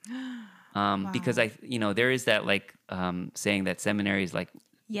giving. Because Wow. there is that like saying that seminary is like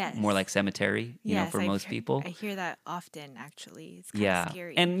more Yes. like cemetery, Yes, for most I people. hear that often actually. It's kind of Yeah.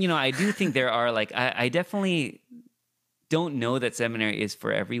 scary. And, I do think there are like, I definitely don't know that seminary is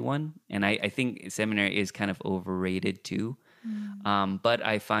for everyone. And I think seminary is kind of overrated too. Mm, But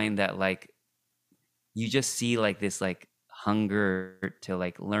I find that like you just see like this like hunger to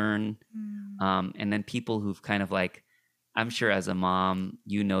like learn. mm, And then people who've kind of like I'm sure as a mom,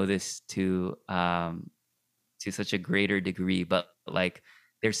 you know this to such a greater degree, but like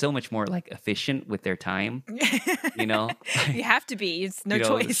they're so much more like efficient with their time, you know? You Like, have to be. It's no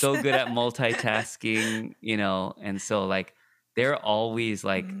choice. so good at multitasking, and so like they're always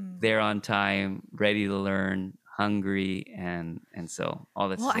like Mm. they're on time, ready to learn, hungry, and so all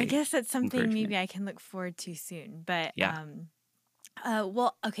that to Well, I say, guess that's something maybe encouragement. I can look forward to soon. But Yeah.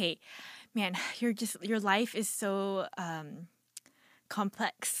 well, okay, man, your life is so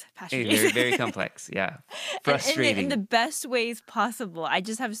complex, Pastor Hey, very, Jason. very complex. Yeah. And in the Frustrating. best ways possible. I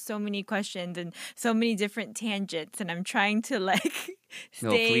just have so many questions and so many different tangents, and I'm trying to like No,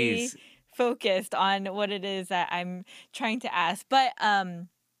 stay please. focused on what it is that I'm trying to ask. But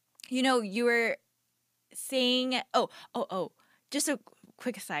you were saying, oh, just a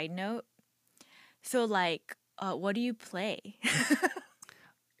quick side note. So like, what do you play?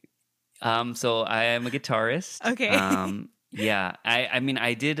 So I am a guitarist. Okay. Yeah. I mean,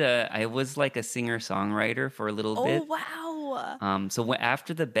 I was like a singer-songwriter for a little Oh bit. wow. So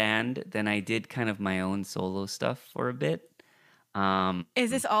after the band, then I did kind of my own solo stuff for a bit. Um,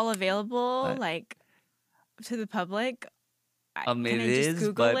 Is this all available but like to the public? it Can I just is,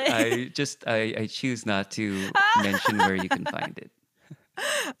 Google but it? I choose not to mention where you can find it.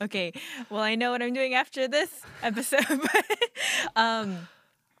 Okay. Well, I know what I'm doing after this episode. um,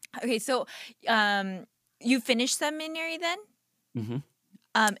 okay, so you finished seminary then? Hmm.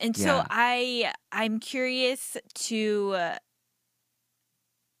 And so Yeah. I'm curious to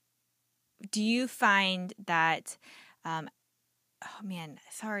do you find that um oh man,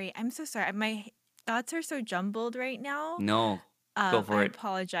 sorry. I'm so sorry. My thoughts are so jumbled right now. No, go I for it.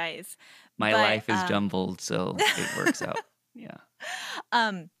 apologize. My But life is jumbled, so it works out. Yeah.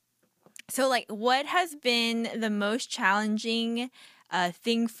 um so like what has been the most challenging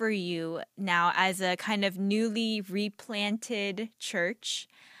thing for you now as a kind of newly replanted church?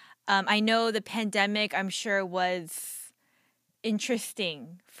 I know the pandemic, I'm sure, was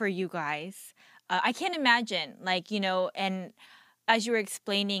interesting for you guys. I can't imagine, like, and as you were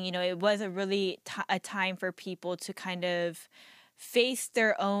explaining, it was a really a time for people to kind of face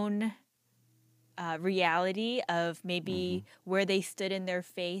their own reality of maybe Hmm. where they stood in their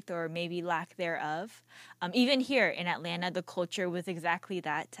faith or maybe lack thereof. Even here in Atlanta, the culture was exactly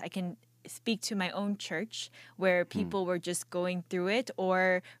that. I can speak to my own church where people were just going through it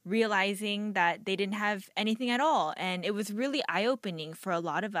or realizing that they didn't have anything at all. And it was really eye opening for a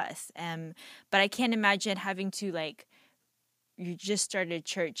lot of us. But I can't imagine having to, like, you just started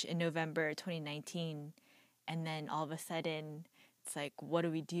church in November 2019, and then all of a sudden it's like, what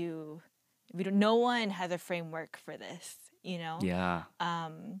do we do? We don't, no one has a framework for this, you know? Yeah.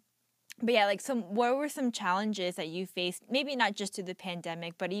 But yeah, like what were some challenges that you faced, maybe not just to the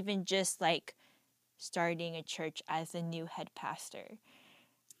pandemic, but even just like starting a church as a new head pastor?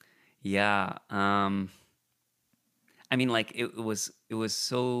 Yeah. I mean, like it was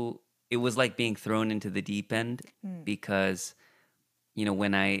like being thrown into the deep end Mm. because,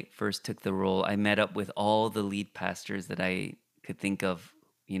 when I first took the role, I met up with all the lead pastors that I could think of,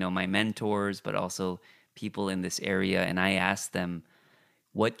 my mentors, but also people in this area. And I asked them,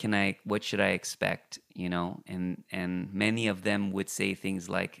 what should I expect? And many of them would say things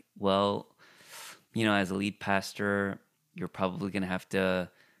like, well, as a lead pastor, you're probably going to have to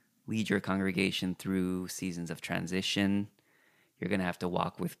lead your congregation through seasons of transition. You're going to have to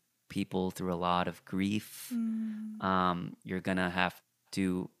walk with people through a lot of grief. Mm. You're going to have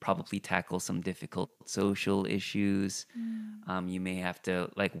to probably tackle some difficult social issues. Mm. You may have to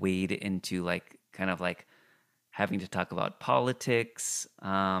like wade into like kind of like having to talk about politics.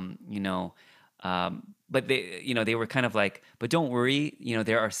 But they were kind of like, but don't worry,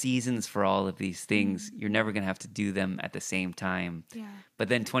 there are seasons for all of these things. You're never going to have to do them at the same time. Yeah. But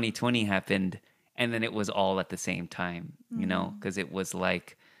then 2020 happened, and then it was all at the same time, because it was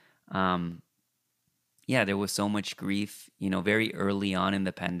like, yeah, there was so much grief. Very early on in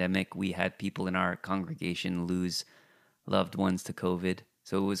the pandemic, we had people in our congregation lose loved ones to COVID.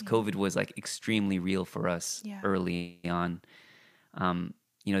 So COVID was like extremely real for us Yeah. early on.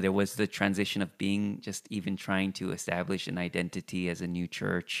 There was the transition of being just even trying to establish an identity as a new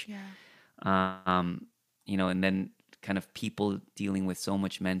church. Yeah. And then kind of people dealing with so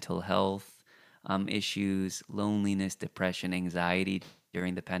much mental health issues, loneliness, depression, anxiety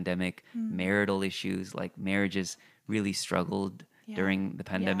during the pandemic, marital issues, like marriages really struggled Yeah. during the Yeah.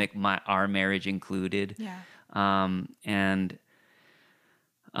 pandemic, our marriage included. Yeah.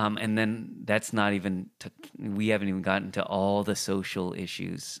 And then that's not even, we haven't even gotten to all the social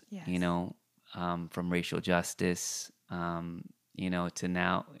issues, Yes. from racial justice, to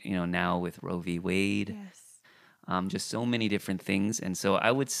now, now with Roe v. Wade. Yes. just so many different things. And so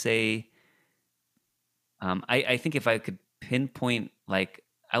I would say, I think if I could pinpoint, like,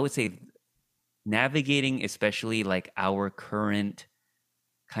 I would say navigating, especially like our current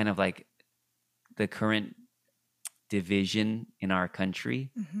kind of like the current division in our country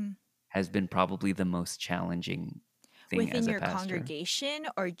Hmm. has been probably the most challenging thing Within as a your pastor. congregation,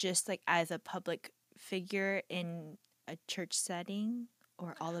 or just like as a public figure in a church setting,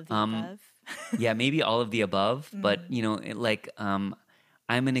 or all of the Um, above? yeah, maybe all of the above, but Mm,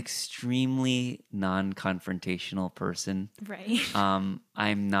 I'm an extremely non-confrontational person. right.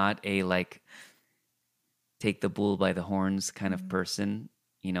 I'm not a like take the bull by the horns kind of Mm. person.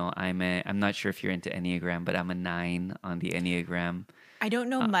 I'm not sure if you're into Enneagram, but I'm a 9 on the Enneagram. I don't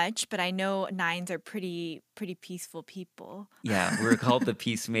know Uh, much, but I know nines are pretty peaceful people. yeah, we're called the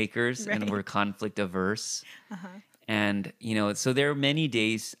peacemakers and Right. we're conflict averse. Uh-huh. And, so there are many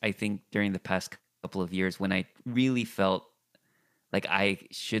days, I think, during the past couple of years when I really felt like I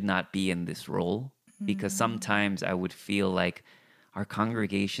should not be in this role, because Mm, sometimes I would feel like our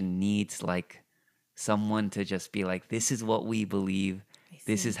congregation needs like someone to just be like, this is what we believe, I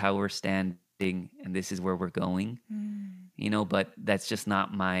this is see. how we're standing, and this is where we're going. Mm, But that's just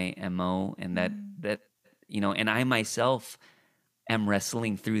not my MO. And mm, and I myself am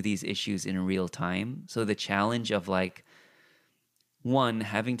wrestling through these issues in real time. So the challenge of like, one,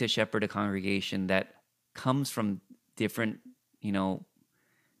 having to shepherd a congregation that comes from different, you know,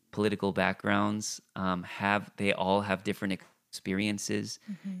 political backgrounds, they all have different experiences.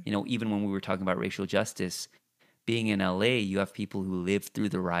 mhm. Even when we were talking about racial justice, being in LA, you have people who lived through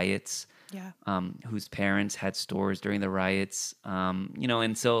the riots, Yeah. whose parents had stores during the riots,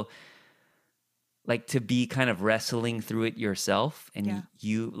 and so like to be kind of wrestling through it yourself, and Yeah.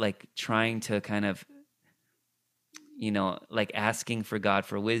 you like trying to kind of like asking for God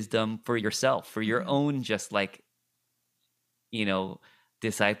for wisdom for yourself, for your Mhm. own just like, you know,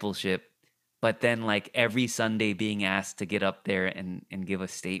 discipleship. But then like every Sunday being asked to get up there and give a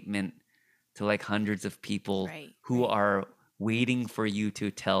statement to like hundreds of people Right. who Right. are waiting for you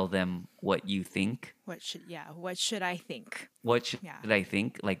to tell them what you think. What should I think? What should Yeah. I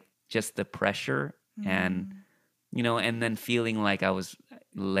think? Like just the pressure, and Mm, and then feeling like I was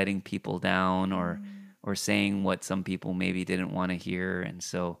letting people down, mm. or saying what some people maybe didn't want to hear. And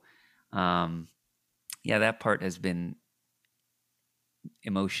so um yeah, that part has been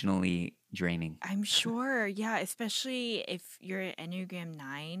emotionally draining. I'm sure. Yeah, especially if you're an Enneagram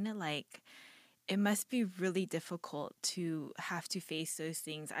 9, like it must be really difficult to have to face those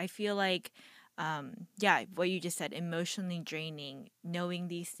things. I feel like yeah, what you just said, emotionally draining, knowing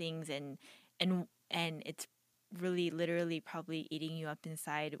these things, and it's really literally probably eating you up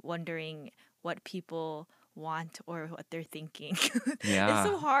inside, wondering what people want or what they're thinking. It's Yeah.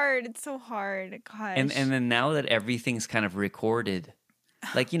 so hard. It's so hard. And Gosh. then now that everything's kind of recorded,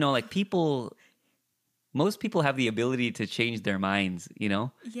 like like people, most people have the ability to change their minds.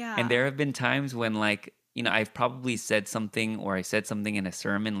 And Yeah. there have been times when like, I've probably said something, or I said something in a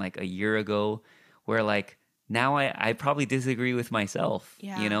sermon like a year ago, where like now I probably disagree with myself.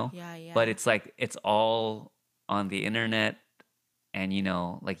 Yeah. Yeah. But Yeah. it's like it's all on the internet, and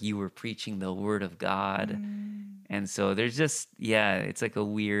like you were preaching the word of God. Mm. And so there's just, yeah, it's like a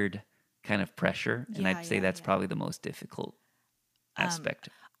weird kind of pressure. And Yeah. I'd say Yeah. that's Yeah. probably the most difficult Um, aspect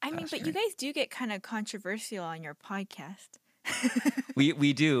of I mean, but you pastoring. guys do get kind of controversial on your podcast.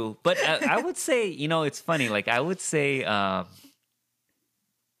 We do, but I would say, it's funny. Like I would say,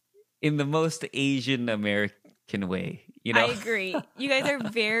 in the most Asian American way, I agree. You guys are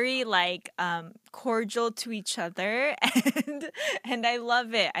very like cordial to each other, and I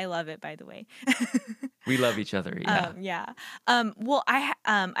love it. I love it, by the way. we love each other. Yeah. Yeah. Well,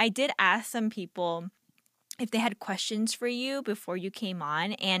 I did ask some people if they had questions for you before you came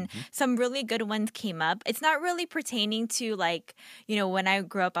on, and Hmm. some really good ones came up. It's not really pertaining to like, when I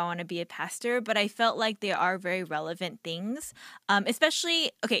grew up I want to be a pastor, but I felt like they are very relevant things.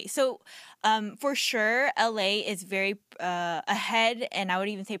 Especially, okay, so for sure LA is very ahead, and I would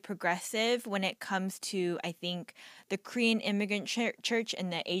even say progressive when it comes to, I think, the Korean immigrant church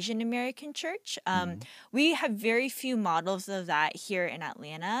and the Asian American church. Hmm. We have very few models of that here in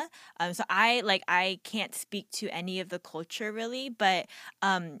Atlanta. So I can't speak to any of the culture really, but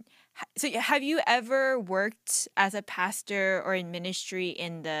so have you ever worked as a pastor or in ministry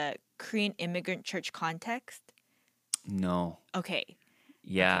in the Korean immigrant church context? No. Okay.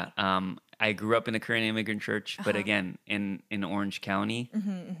 Yeah. Okay. I grew up in a Korean immigrant church, but Uh-huh. again, in Orange County.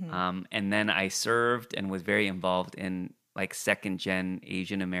 Mm-hmm, And then I served and was very involved in like second gen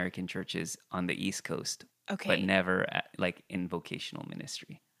Asian American churches on the East Coast, but Okay. never like in vocational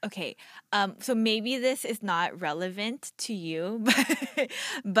ministry. Okay. So maybe this is not relevant to you,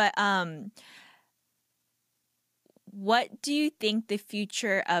 but what do you think the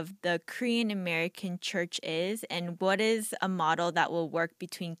future of the Korean American church is, and what is a model that will work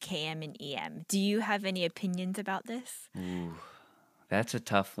between KM and EM? Do you have any opinions about this? Ooh, that's a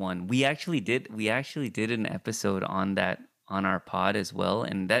tough one. We actually did an episode on that on our pod as well,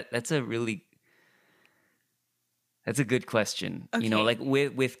 and that's a good question. Okay. Like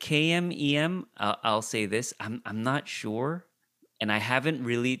with KM EM, I'll say this: I'm not sure, and I haven't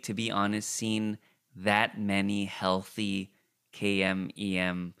really, to be honest, seen that many healthy KM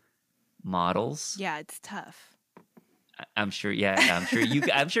EM models. Yeah, it's tough. I'm sure. Yeah,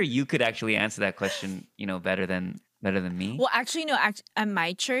 I'm sure you could actually answer that question. Better than me. Well, actually, no. At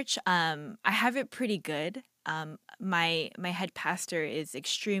my church, I have it pretty good. My head pastor is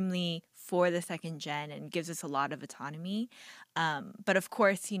extremely for the second gen and gives us a lot of autonomy. But of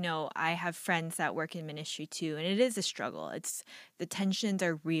course, I have friends that work in ministry too, and it is a struggle. The tensions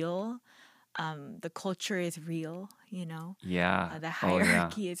are real. The culture is real. Yeah. The Oh yeah.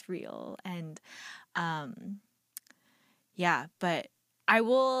 hierarchy is real, and yeah. But I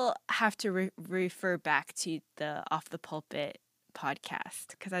will have to refer back to the Off the Pulpit podcast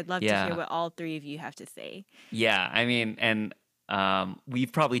because I'd love to hear Yeah. what all three of you have to say. Yeah. I mean, and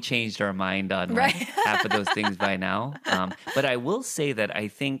we've probably changed our mind on Right. like half of those things by now. But I will say that I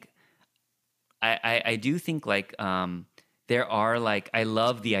think I do think like there are like I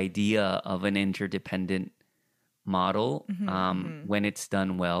love the idea of an interdependent model when it's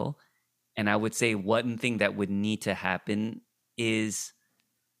done well. And I would say one thing that would need to happen is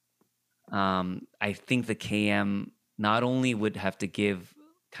I think the KM not only would have to give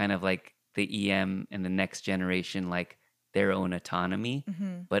kind of like the EM and the next generation like their own autonomy,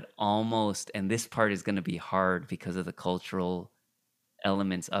 but almost, and this part is going to be hard because of the cultural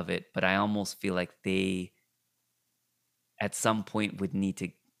elements of it, but I almost feel like they at some point would need to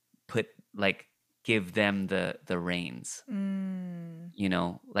put like give them the reins.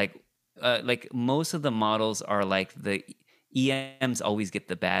 Like most of the models are like the EMs always get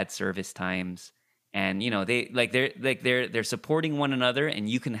the bad service times, and they're supporting one another, and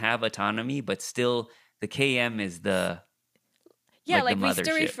you can have autonomy, but still the KM is the Yeah, the like we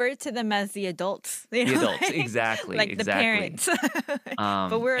still mothership. refer to them as the adults, The adults, like, exactly, like the exactly. parents.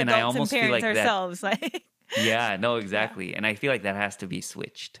 But we're And I adults and almost feel parents like that. ourselves. Like, Yeah, no, yeah. exactly. And I feel like that has to be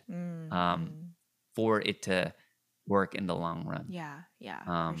switched for it to work in the long run. Yeah,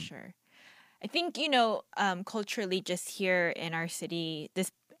 for Um, sure. I think, culturally, just here in our city,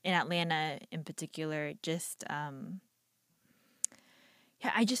 this in Atlanta in particular, just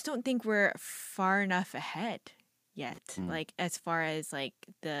yeah, I just don't think we're far enough ahead yet. mm, Like as far as like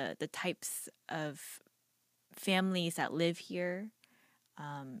the types of families that live here.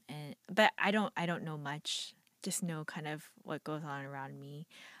 And but I don't know much. Just know kind of what goes on around me.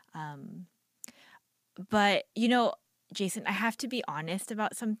 Um, but Jason, I have to be honest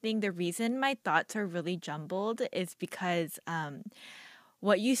about something. The reason my thoughts are really jumbled is because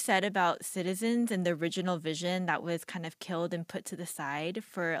what you said about citizens and the original vision that was kind of killed and put to the side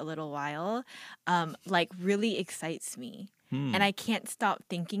for a little while, like really excites me. And hmm. I can't stop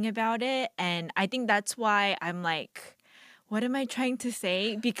thinking about it. And I think that's why I'm like, what am I trying to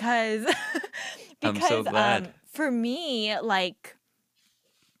say? Because I'm so glad. for me, like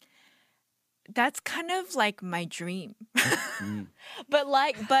that's kind of like my dream. Mm, But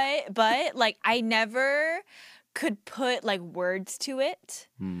like I never could put like words to it.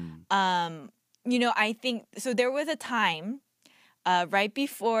 mm, I think so there was a time right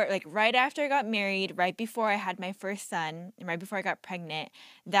before, like right after I got married, right before I had my first son, and right before I got pregnant,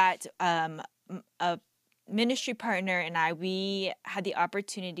 that a ministry partner and we had the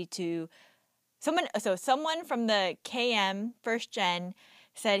opportunity to someone from the KM first gen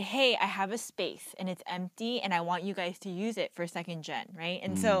said, "Hey, I have a space and it's empty and I want you guys to use it for second gen," right?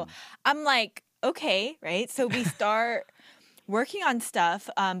 And so mm, I'm like, "Okay," right? So we start working on stuff,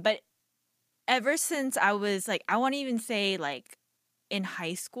 but ever since I was like, I won't even say like in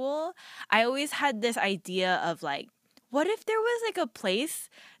high school, I always had this idea of like, what if there was like a place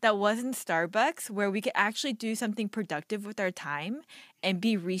that wasn't Starbucks where we could actually do something productive with our time and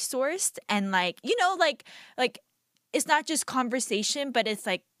be resourced and like it's not just conversation, but it's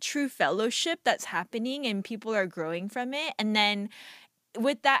like true fellowship that's happening and people are growing from it. And then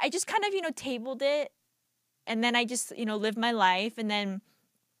with that, I just kind of, tabled it, and then I just, lived my life, and then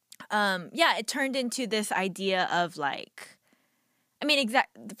yeah, it turned into this idea of like, I mean,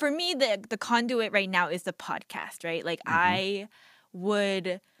 for me, the conduit right now is the podcast, right? Like hmm. I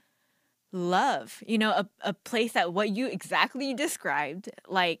would love, a place that what you exactly described,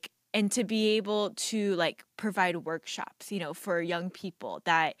 like, and to be able to like provide workshops, for young people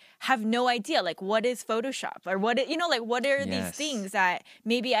that have no idea, like, what is Photoshop or like, what are these Yes. things that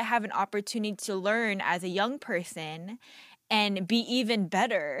maybe I have an opportunity to learn as a young person and be even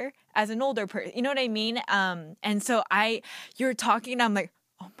better as an older person. You know what I mean? And so you're talking, and I'm like,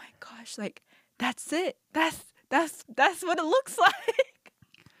 oh my gosh, like, that's it. That's what it looks like.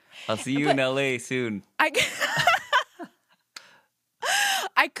 I'll see you in But LA soon. I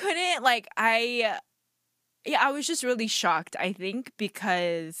I couldn't like yeah, I was just really shocked, I think,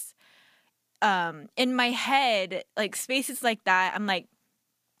 because in my head, like, spaces like that, I'm like,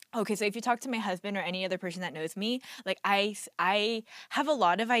 okay, so if you talk to my husband or any other person that knows me, like, I have a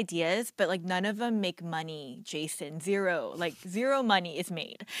lot of ideas, but like none of them make money, Jason. Zero. Like, zero money is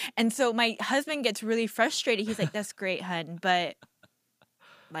made. And so my husband gets really frustrated. He's like, "That's great, hun, but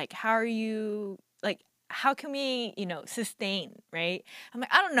like, how are you, like, how can we, sustain, right?" I'm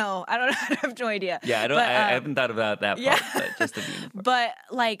like, "I don't know. I don't know. I have no idea." Yeah, I don't. But I haven't thought about that yeah. part, but just the being part. But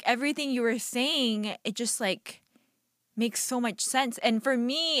like everything you were saying, it just like makes so much sense. And for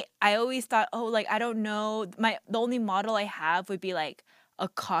me, I always thought, oh, like, I don't know, the only model I have would be like a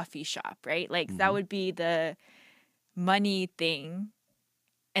coffee shop, right? Like, that Hmm. would be the money thing,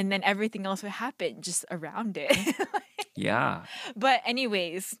 and then everything else would happen just around it. Yeah. But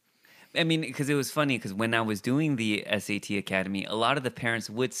anyways, I mean, because it was funny because when I was doing the SAT Academy, a lot of the parents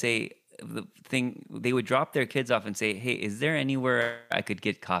would say the thing, they would drop their kids off and say, "Hey, is there anywhere I could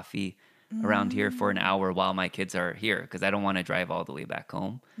get coffee around here for an mm, hour while my kids are here? Because I don't want to drive all the way back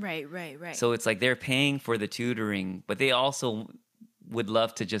home." right. So it's like they're paying for the tutoring, but they also would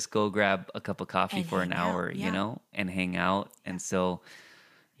love to just go grab a cup of coffee And for an hang out, hour, yeah. and hang out. Yeah. And so,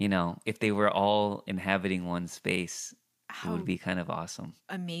 if they were all inhabiting one space, it would How be kind of awesome.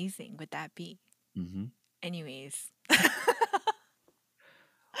 amazing would that be? Hmm. Anyways.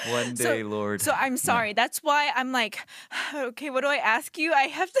 One So day, Lord. so I'm Yeah. sorry. That's why I'm like, okay, what do I ask you? I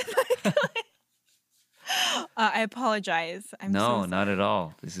have to like, I apologize. I'm so No, not at sorry.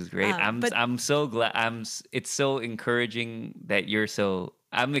 all. This is great. But I'm so glad. It's so encouraging that you're so.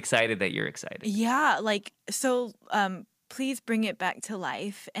 I'm excited that you're excited. yeah, like, so please bring it back to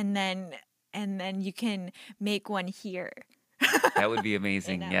life, and then you can make one here That would be in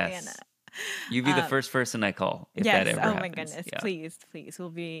amazing. Atlanta. Yes, you'd be the Um first person I call if that yes, ever oh my happens. goodness. Yeah. Please.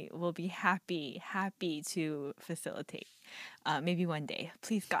 We'll be happy to facilitate. Maybe one day.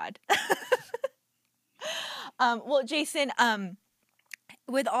 Please, God. Well, Jason,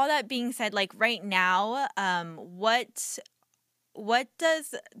 with all that being said, like, right now, what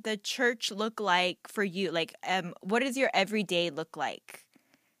does the church look like for you? Like, what does your everyday look like?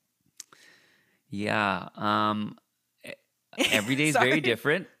 Yeah. E- every day is very Sorry.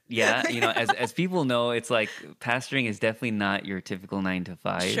 different. Yeah. As people know, it's like pastoring is definitely not your typical 9 to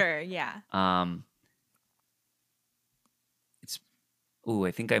 5. Sure, yeah. Um, it's. Ooh,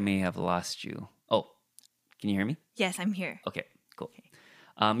 I think I may have lost you. Oh, can you hear me? Yes, I'm here. Okay, cool. Okay.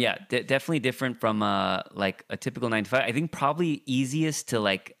 Yeah, definitely different from like a typical 9 to 5. I think probably easiest to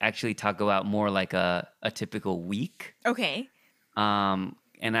like actually talk about more like a typical week. Okay.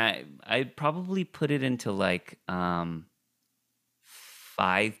 And I'd probably put it into like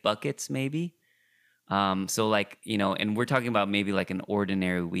 5 buckets maybe. So like, and we're talking about maybe like an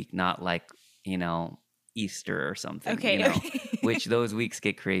ordinary week, not like, Easter or something, Okay, okay. which those weeks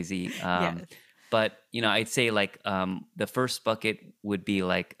get crazy. Yes. But I'd say like the first bucket would be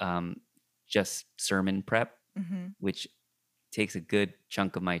like just sermon prep, Mhm. which takes a good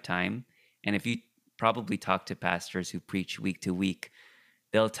chunk of my time. And if you probably talk to pastors who preach week to week,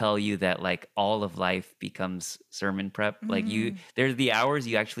 they'll tell you that like all of life becomes sermon prep. Like Mm. there's the hours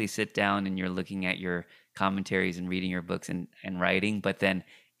you actually sit down and you're looking at your commentaries and reading your books and writing. But then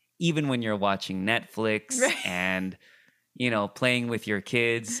even when you're watching Netflix Right. and playing with your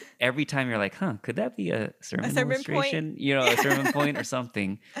kids, every time you're like, could that be a sermon sermon point? illustration? A sermon point or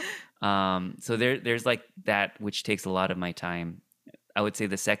something. So there's like that, which takes a lot of my time. I would say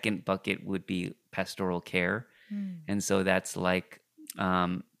the second bucket would be pastoral care. Mm. And so that's like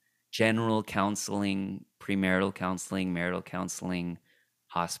general counseling, premarital counseling, marital counseling,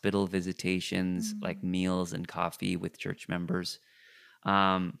 hospital visitations, like Mm. meals and coffee with church members.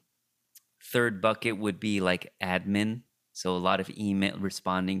 Third bucket would be like admin. So a lot of email,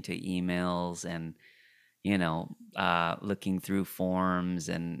 responding to emails and, looking through forms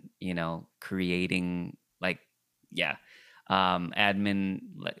and, creating like, yeah, admin,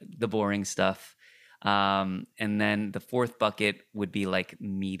 like the boring stuff. And then the fourth bucket would be like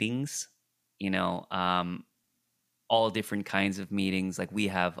meetings, all different kinds of meetings. Like we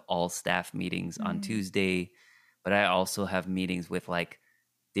have all staff meetings on Tuesday, but I also have meetings with like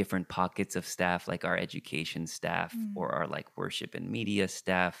different pockets of staff, like our education staff or our like worship and media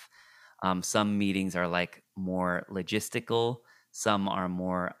staff. Some meetings are like more logistical, some are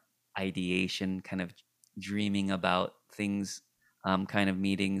more ideation, kind of dreaming about things kind of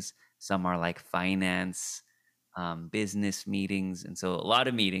meetings. Some are like finance, business meetings. And so a lot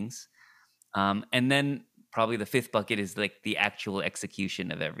of meetings. And then probably the fifth bucket is like the actual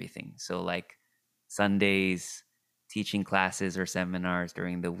execution of everything. So like Sundays, teaching classes or seminars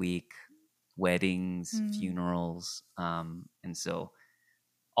during the week, weddings, funerals. And so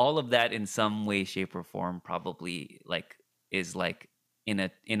all of that in some way, shape, or form probably like is like in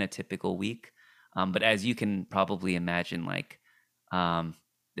a typical week. But as you can probably imagine, like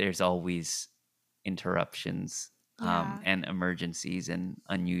there's always interruptions Yeah. and emergencies and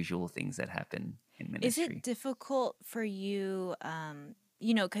unusual things that happen in Is ministry. it difficult for you,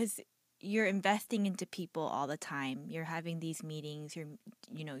 you know, because you're investing into people all the time. You're having these meetings, you're,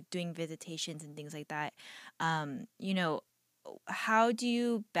 you know, doing visitations and things like that. You know, how do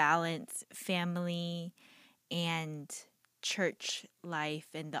you balance family and church life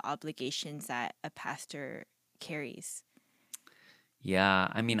and the obligations that a pastor carries? Yeah,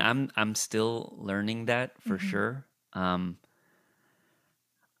 I mean, I'm still learning that for sure.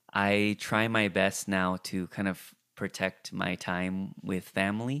 I try my best now to kind of protect my time with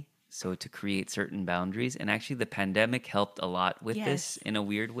family, so to create certain boundaries. And actually, the pandemic helped a lot with this Yes. in a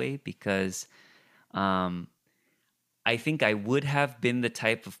weird way because um, I think I would have been the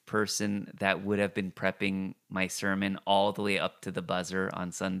type of person that would have been prepping my sermon all the way up to the buzzer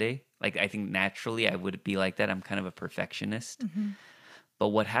on Sunday. Like, I think naturally I would be like that. I'm kind of a perfectionist. But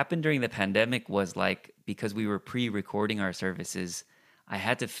what happened during the pandemic was like, because we were pre-recording our services, I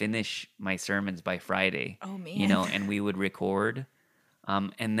had to finish my sermons by Friday, Oh, you know, man. and we would record.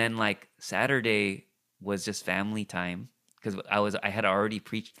 And then like Saturday was just family time because I had already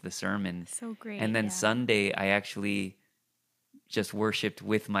preached the sermon. So great. And then Yeah. Sunday I actually just worshiped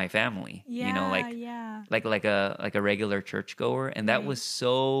with my family, you know, Yeah. Yeah. like a regular churchgoer. And that Right. was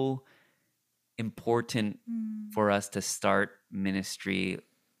so important Mm. for us to start ministry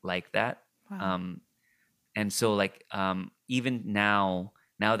like that. Wow. And so like even now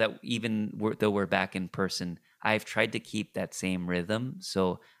that though we're back in person, I've tried to keep that same rhythm.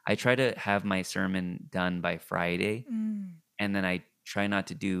 So I try to have my sermon done by Friday, and then I try not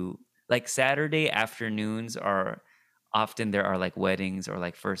to do like Saturday afternoons are often there are like weddings or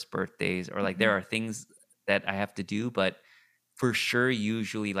like first birthdays or like there are things that I have to do, but for sure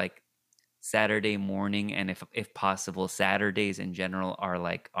usually like Saturday morning and if possible Saturdays in general are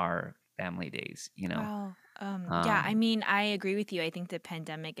like our family days, you know. Wow. Yeah, I Um mean, I agree with you. I think the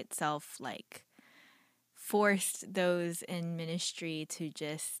pandemic itself, like, forced those in ministry to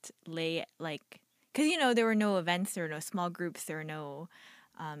just lay, like, because, you know, there were no events, there were no small groups, there were no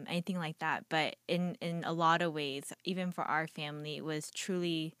anything like that. But in a lot of ways, even for our family, it was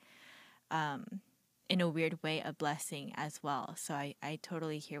truly, in a weird way, a blessing as well. So I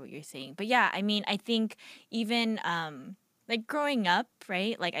totally hear what you're saying. But yeah, I mean, I think even like growing up,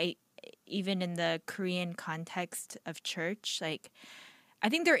 right? Like even in the Korean context of church, like I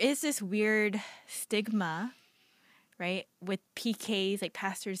think there is this weird stigma, right, with PKs, like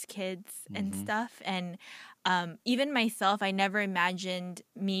pastors' kids and mhm. stuff. And even myself, I never imagined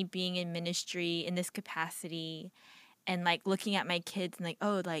me being in ministry in this capacity and like looking at my kids and like,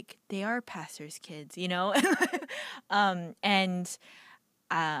 oh, like they are pastors' kids, you know? And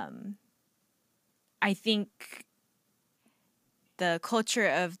I think the culture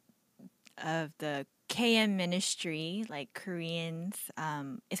of the KM ministry, like Koreans,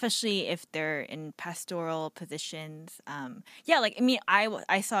 especially if they're in pastoral positions. Yeah, like I mean,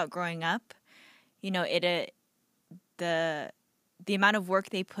 I saw it growing up. You know, the amount of work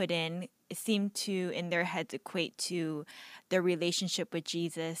they put in, it seemed to in their heads equate to their relationship with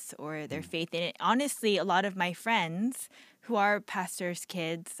Jesus or their faith in it. Honestly, a lot of my friends who are pastors'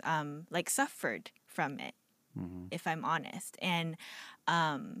 kids, like suffered from it, Mhm. if I'm honest, and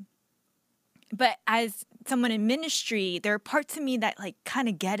but as someone in ministry, there are parts of me that like kind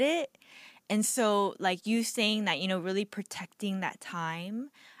of get it. And so like you saying that, you know, really protecting that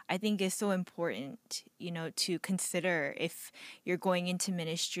time, I think is so important, you know, to consider if you're going into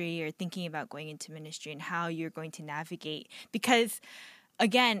ministry or thinking about going into ministry and how you're going to navigate. Because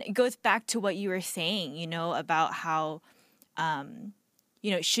again, it goes back to what you were saying, you know, about how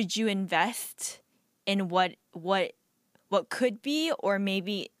you know, should you invest in what what could be, or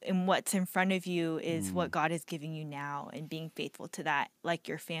maybe in what's in front of you is what Mm. God is giving you now, and being faithful to that, like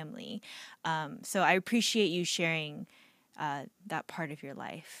your family. So I appreciate you sharing that part of your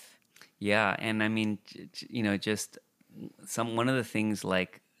life. Yeah, and I mean, just one of the things,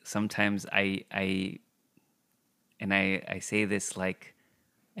 like, sometimes I say this, like,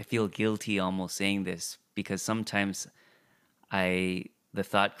 I feel guilty almost saying this, because sometimes I the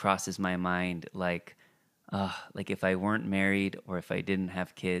thought crosses my mind, like if I weren't married or if I didn't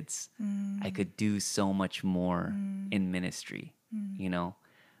have kids, I could do so much more in ministry, you know?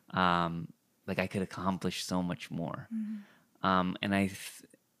 Like, I could accomplish so much more. And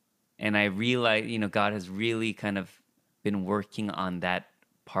I realize, God has really kind of been working on that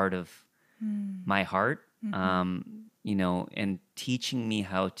part of my heart, and teaching me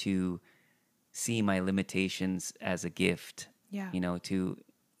how to see my limitations as a gift, Yeah. to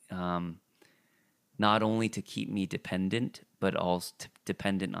um, not only to keep me dependent, but also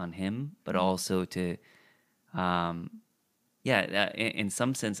dependent on Him, but also to, in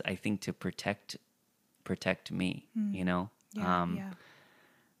some sense, I think to protect me, Yeah. Yeah.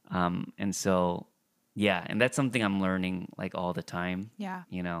 and so, yeah, and that's something I'm learning, like, all the time, Yeah.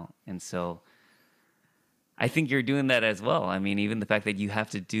 and so I think you're doing that as well. I mean, even the fact that you have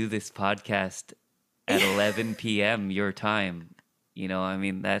to do this podcast at 11 p.m. your time, I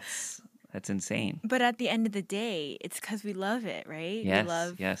mean, that's insane. But at the end of the day, it's because we love it, right? We Yes,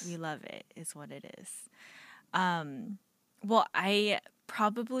 love we yes. love it is what it is. Well, I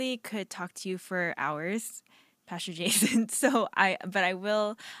probably could talk to you for hours, Pastor Jason. But I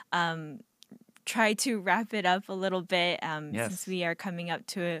will try to wrap it up a little bit, since Yes. we are coming up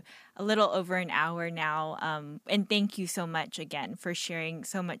to a little over an hour now. And thank you so much again for sharing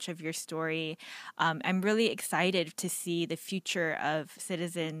so much of your story. I'm really excited to see the future of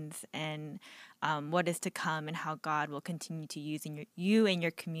Citizens, and what is to come, and how God will continue to use you and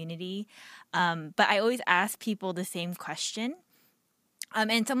your community. But I always ask people the same question.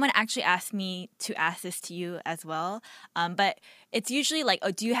 And someone actually asked me to ask this to you as well. But it's usually like,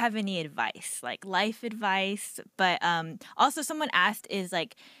 oh, do you have any advice, like life advice? But also, someone asked, is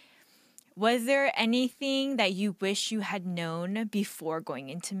like, was there anything that you wish you had known before going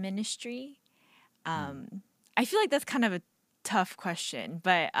into ministry? I feel like that's kind of a tough question,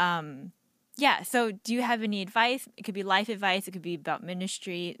 but yeah. So, do you have any advice? It could be life advice. It could be about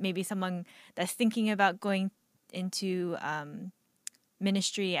ministry. Maybe someone that's thinking about going into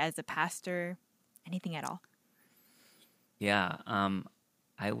ministry as a pastor, anything at all. Yeah.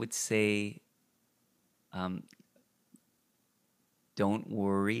 I would say, um, don't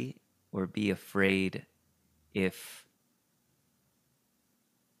worry or be afraid if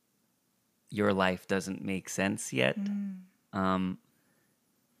your life doesn't make sense yet. Um,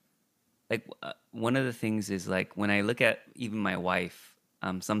 like, one of the things is, like, when I look at even my wife,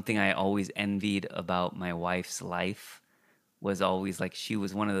 something I always envied about my wife's life was always, like, she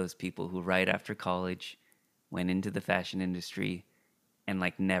was one of those people who right after college went into the fashion industry and,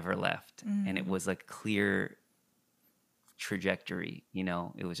 like, never left. And it was like clear trajectory,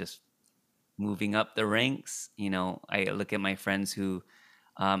 it was just moving up the ranks. I look at my friends who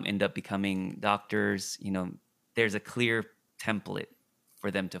end up becoming doctors. There's a clear template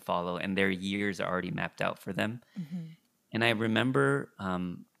for them to follow, and their years are already mapped out for them. And I remember,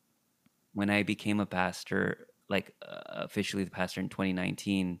 when I became a pastor, like, officially the pastor in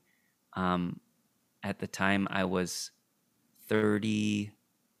 2019, at the time I was 30,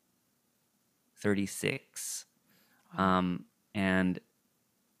 36. And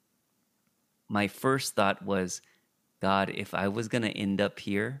my first thought was, God, if I was going to end up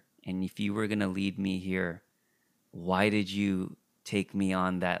here and if you were going to lead me here, why did you take me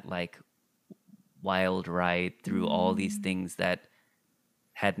on that, like, wild ride through all these things that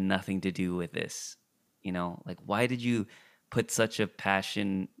had nothing to do with this? Like, why did you put such a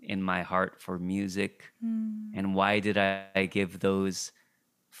passion in my heart for music? And why did I give those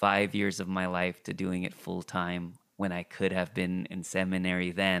 5 years of my life to doing it full time when I could have been in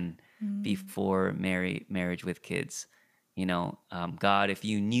seminary then, before marriage with kids? God, if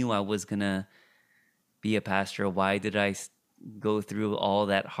you knew I was going to be a pastor, why did I go through all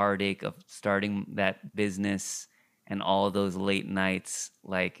that heartache of starting that business and all those late nights,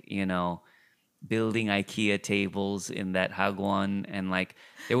 like, building IKEA tables in that hagwon? And, like,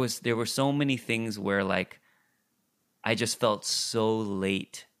 there were so many things where, like, I just felt so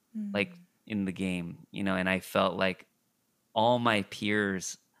late, like, in the game, and I felt like all my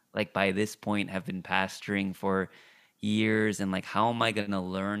peers, like, by this point have been pastoring for years, and, like, how am I going to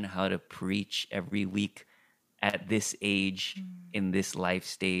learn how to preach every week at this age, in this life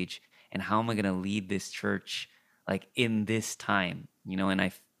stage? And how am I going to lead this church, like in this time, and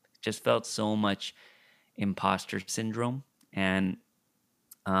just felt so much imposter syndrome. And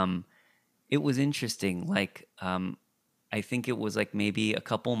um, it was interesting. Like, I think it was like maybe a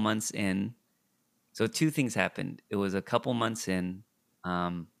couple months in. So two things happened. It was a couple months in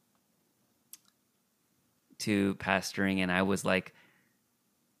um, to pastoring, and I was like,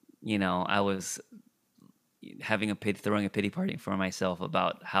 I was throwing a pity party for myself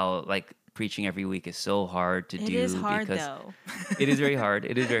about how like preaching every week is so hard to It is do hard because though. it is very hard.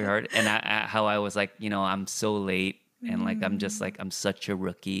 It is very hard. And how I was like, I'm so late, and like I'm just like I'm such a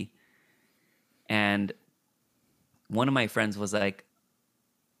rookie. And one of my friends was like,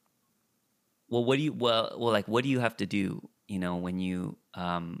 "Well, what do you have to do, when you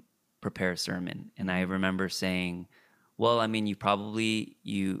prepare a sermon?" And I remember saying, "Well, I mean,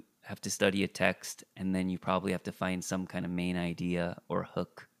 you have to study a text, and then you probably have to find some kind of main idea or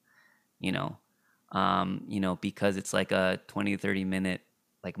hook, you know, because it's like a 20 to 30 minute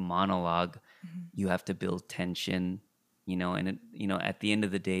like monologue. You have to build tension, and at the end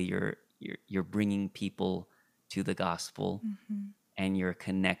of the day, you're bringing people to the gospel, and you're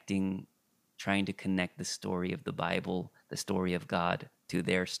trying to connect the story of the Bible, the story of God, to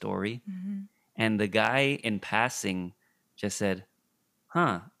their story." And the guy in passing just said,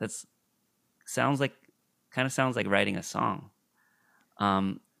 "Huh, that's kind of sounds like writing a song."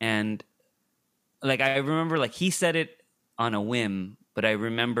 And like I remember, like he said it on a whim, but I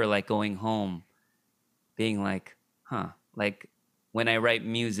remember like going home, being like, "Huh." Like when I write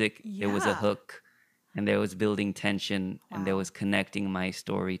music, there was a Yeah. hook, and there was building tension, and there Wow. was connecting my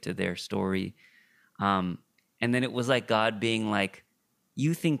story to their story. And then it was like God being like,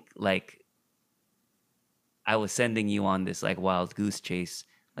 "You think like I was sending you on this like wild goose chase?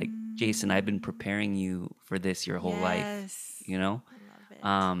 Like, Jason, I've been preparing you for this your whole life, Yes. you know? I love it.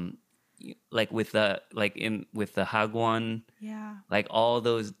 Um, like with the Hagwon, Yeah. like all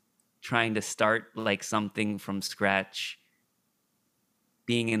those trying to start like something from scratch,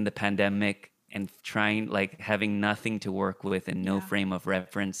 being in the pandemic and trying like having nothing to work with and no Yeah. frame of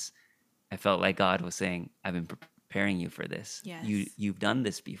reference. I felt like God was saying, I've been preparing you for this. Yes. You've done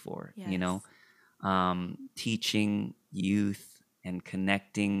this before, Yes. teaching youth and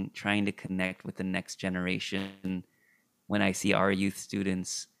trying to connect with the next generation. When I see our youth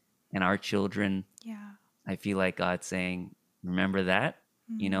students and our children, Yeah. I feel like God's saying, remember that,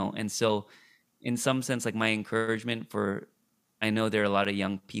 And so, in some sense, like my encouragement I know there are a lot of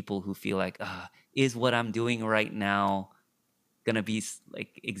young people who feel like, is what I'm doing right now gonna be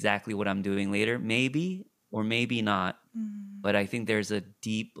like exactly what I'm doing later? Maybe, or maybe not. But I think there's a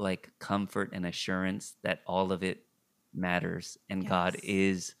deep like comfort and assurance that all of it matters, and God Yes.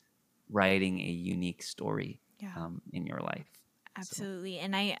 is writing a unique story Yeah. in your life. So Absolutely.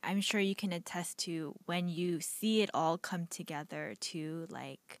 And I'm sure you can attest to when you see it all come together to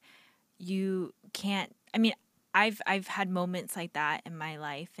like you can't I mean I've had moments like that in my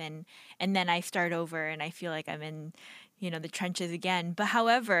life and then I start over and I feel like I'm in the trenches again. But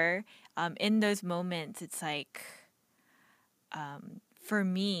however, in those moments it's like for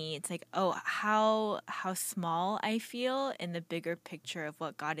me, it's like, oh, how small I feel in the bigger picture of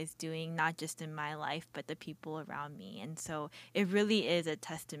what God is doing, not just in my life, but the people around me. And so it really is a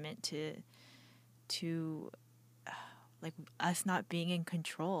testament to like us not being in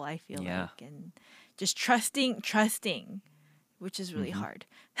control, I feel yeah, like, and just trusting, which is really hmm hard.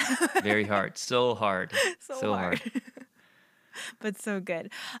 very hard, so hard, So so hard. hard. But so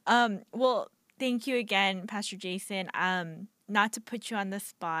good. Well, thank you again, Pastor Jason. Not to put you on the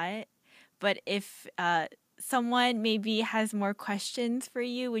spot, but if someone maybe has more questions for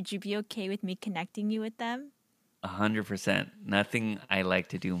you, would you be okay with me connecting you with them? 100%. Nothing I like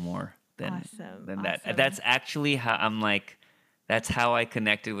to do more Awesome. than that. Awesome. That's actually how I'm like. That's how I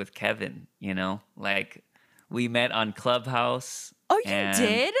connected with Kevin. Like we met on Clubhouse, Oh, you and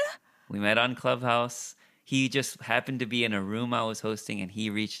did? we met on Clubhouse. He just happened to be in a room I was hosting, and he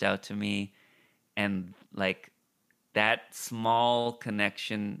reached out to me, and like that small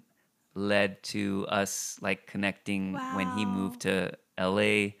connection led to us like connecting when he Wow. moved to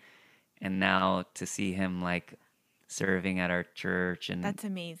LA, and now to see him like serving at our church That's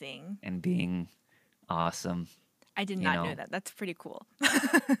amazing. and being awesome. I did You not know know, that. That's pretty cool.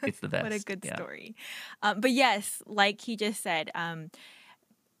 it's the What a best. good Yeah. story. But yes, like he just said,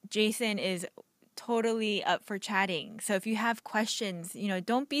 Jason is totally up for chatting. So if you have questions,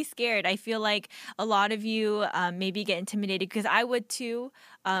 don't be scared. I feel like a lot of you maybe get intimidated because I would too.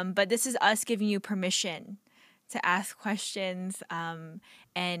 But this is us giving you permission to ask questions and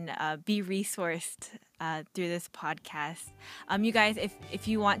be resourced through this podcast. You guys, if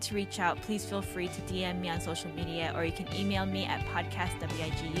you want to reach out, please feel free to DM me on social media, or you can email me at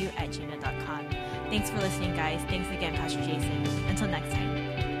podcastwigu@gmail.com. Thanks for listening, guys. Thanks again, Pastor Jason. Until next time.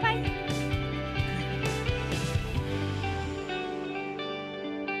 Bye.